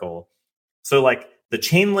fallback oracle. So like the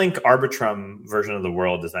Chainlink Arbitrum version of the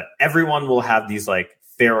world is that everyone will have these like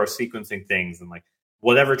fair or sequencing things, and like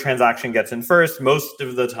whatever transaction gets in first, most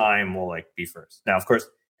of the time will like be first. Now, of course,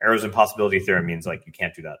 Arrow's impossibility theorem means like you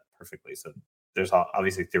can't do that perfectly. So there's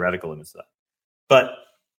obviously theoretical limits to that. But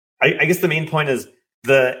I guess the main point is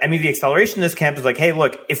the MEV accelerationist camp is like, hey,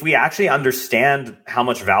 look, if we actually understand how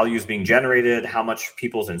much value is being generated, how much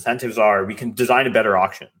people's incentives are, we can design a better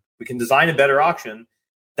auction. We can design a better auction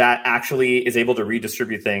that actually is able to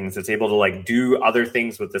redistribute things. It's able to like do other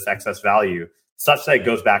things with this excess value such that it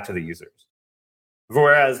goes back to the users.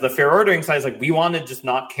 Whereas the fair ordering side is like, we want to just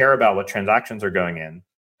not care about what transactions are going in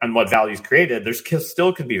and what value is created. There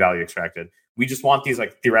still could be value extracted. We just want these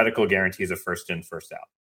like theoretical guarantees of first in, first out.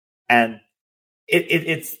 And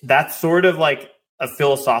it's that's sort of like a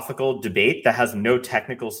philosophical debate that has no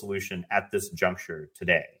technical solution at this juncture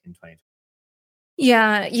today in 2020.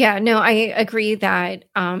 Yeah, no, I agree that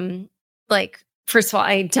like first of all,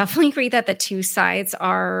 I definitely agree that the two sides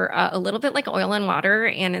are a little bit like oil and water,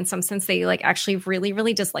 and in some sense they like actually really,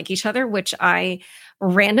 really dislike each other, which I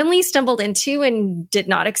randomly stumbled into and did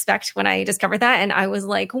not expect when I discovered that. And I was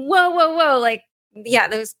like, whoa, like, yeah,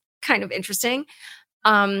 that was kind of interesting.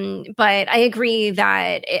 But I agree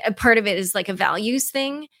that a part of it is like a values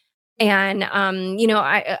thing. And,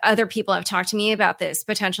 other people have talked to me about this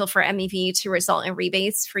potential for MEV to result in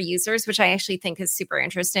rebates for users, which I actually think is super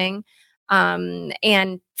interesting.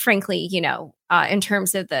 And frankly, in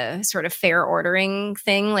terms of the sort of fair ordering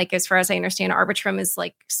thing, like as far as I understand, Arbitrum is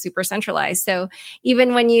like super centralized. So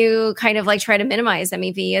even when you kind of like try to minimize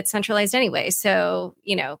MEV, it's centralized anyway. So,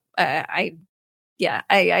 I'm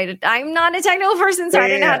not a technical person, so I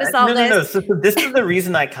don't know how to solve this. No. So this is the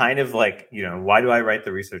reason I kind of like, why do I write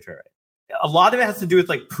the research I write? A lot of it has to do with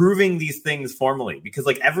like proving these things formally, because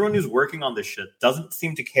like everyone who's working on this shit doesn't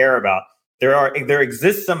seem to care about there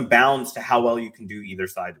exists some bounds to how well you can do either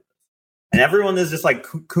side of this. And everyone is just like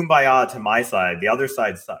kumbaya to my side. The other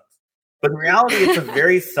side sucks. But in reality, it's a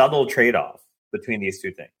very subtle trade-off between these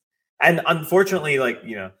two things. And unfortunately, like,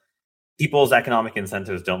 people's economic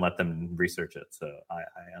incentives don't let them research it. So I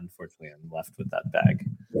unfortunately am left with that bag.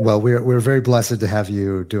 Well, we're very blessed to have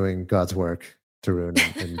you doing God's work, Tarun,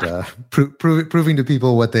 and proving to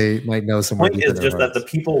people what they might know somewhere. The point is just that the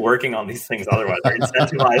people working on these things otherwise are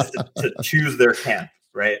incentivized to choose their camp,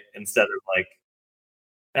 right? Instead of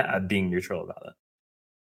like being neutral about it.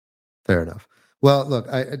 Fair enough. Well, look,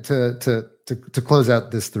 to close out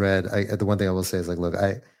this thread, the one thing I will say is like, look,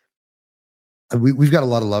 we've got a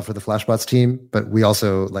lot of love for the Flashbots team, but we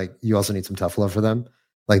also you also need some tough love for them.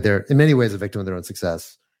 Like they're in many ways a victim of their own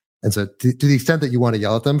success. And so to the extent that you want to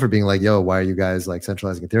yell at them for being like, yo, why are you guys like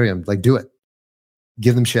centralizing Ethereum? Like do it.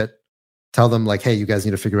 Give them shit. Tell them like, hey, you guys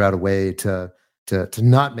need to figure out a way to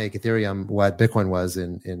not make Ethereum what Bitcoin was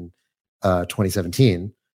in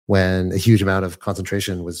 2017 when a huge amount of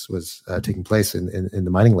concentration was taking place in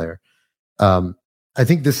the mining layer. I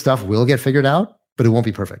think this stuff will get figured out, but it won't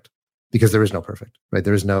be perfect because there is no perfect, right?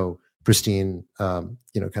 There is no pristine, kind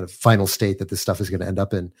of final state that this stuff is going to end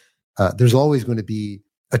up in. There's always going to be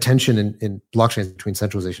a tension in blockchains between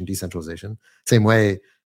centralization and decentralization. Same way,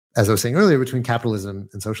 as I was saying earlier, between capitalism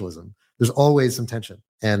and socialism. There's always some tension.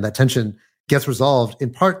 And that tension gets resolved in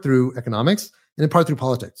part through economics and in part through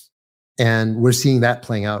politics. And we're seeing that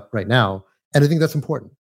playing out right now. And I think that's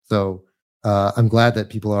important. So I'm glad that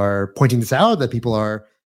people are pointing this out, that people are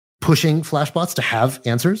pushing Flashbots to have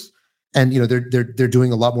answers. And they're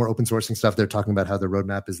doing a lot more open sourcing stuff. They're talking about how their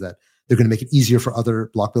roadmap is that they're going to make it easier for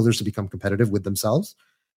other block builders to become competitive with themselves,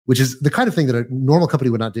 which is the kind of thing that a normal company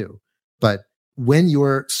would not do. But when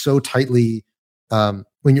you're so tightly,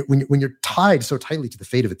 when you're tied so tightly to the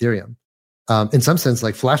fate of Ethereum, in some sense,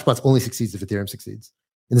 like Flashbots only succeeds if Ethereum succeeds.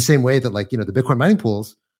 In the same way that the Bitcoin mining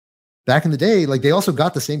pools back in the day, like they also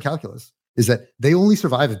got the same calculus, is that they only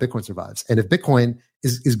survive if Bitcoin survives. And if Bitcoin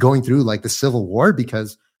is going through like the civil war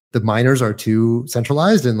because the miners are too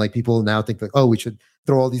centralized and like people now think like, oh, we should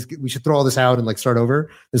throw all this out and like start over.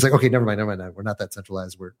 It's like, okay, never mind. We're not that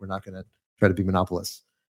centralized. We're not going to try to be monopolists.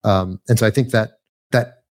 And so I think that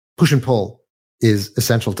push and pull is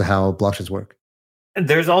essential to how blockchains work. And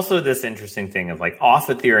there's also this interesting thing of like off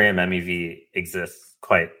Ethereum MEV exists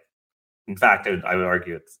quite. In fact, I would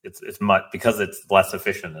argue it's much because it's less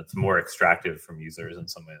efficient. It's more extractive from users in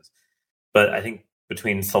some ways. But I think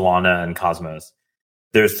between Solana and Cosmos,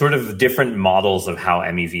 there's sort of different models of how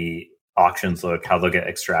MEV auctions look, how they'll get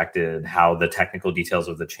extracted, how the technical details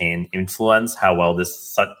of the chain influence how well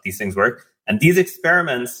these things work. And these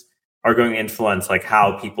experiments are going to influence like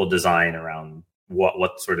how people design around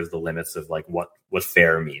what sort of the limits of like what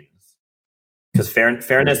fair means. Because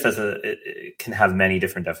fairness it can have many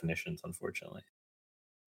different definitions, unfortunately.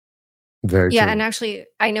 Very yeah, true. and actually,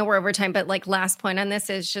 I know we're over time, but like last point on this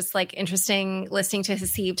is just like interesting listening to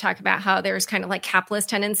Haseeb talk about how there's kind of like capitalist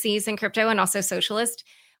tendencies in crypto and also socialist,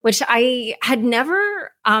 which I had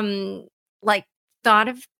never like thought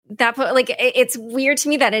of that. But like it's weird to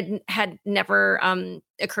me that it had never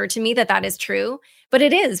occurred to me that is true, but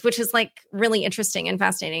it is, which is like really interesting and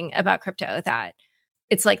fascinating about crypto, that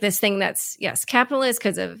it's like this thing that's, yes, capitalist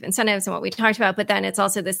because of incentives and what we talked about, but then it's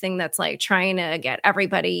also this thing that's like trying to get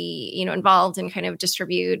everybody, you know, involved and kind of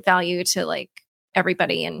distribute value to like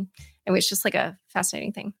everybody. And it was just like a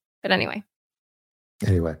fascinating thing. But anyway,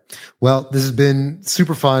 well, this has been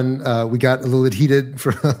super fun. We got a little bit heated for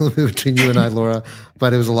a little bit between you and I, Laura,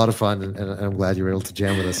 but it was a lot of fun, and I'm glad you were able to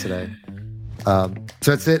jam with us today. So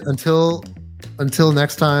that's it. Until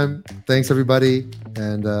next time, thanks everybody,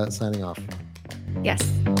 and signing off. Yes.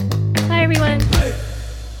 Bye, everyone. Bye.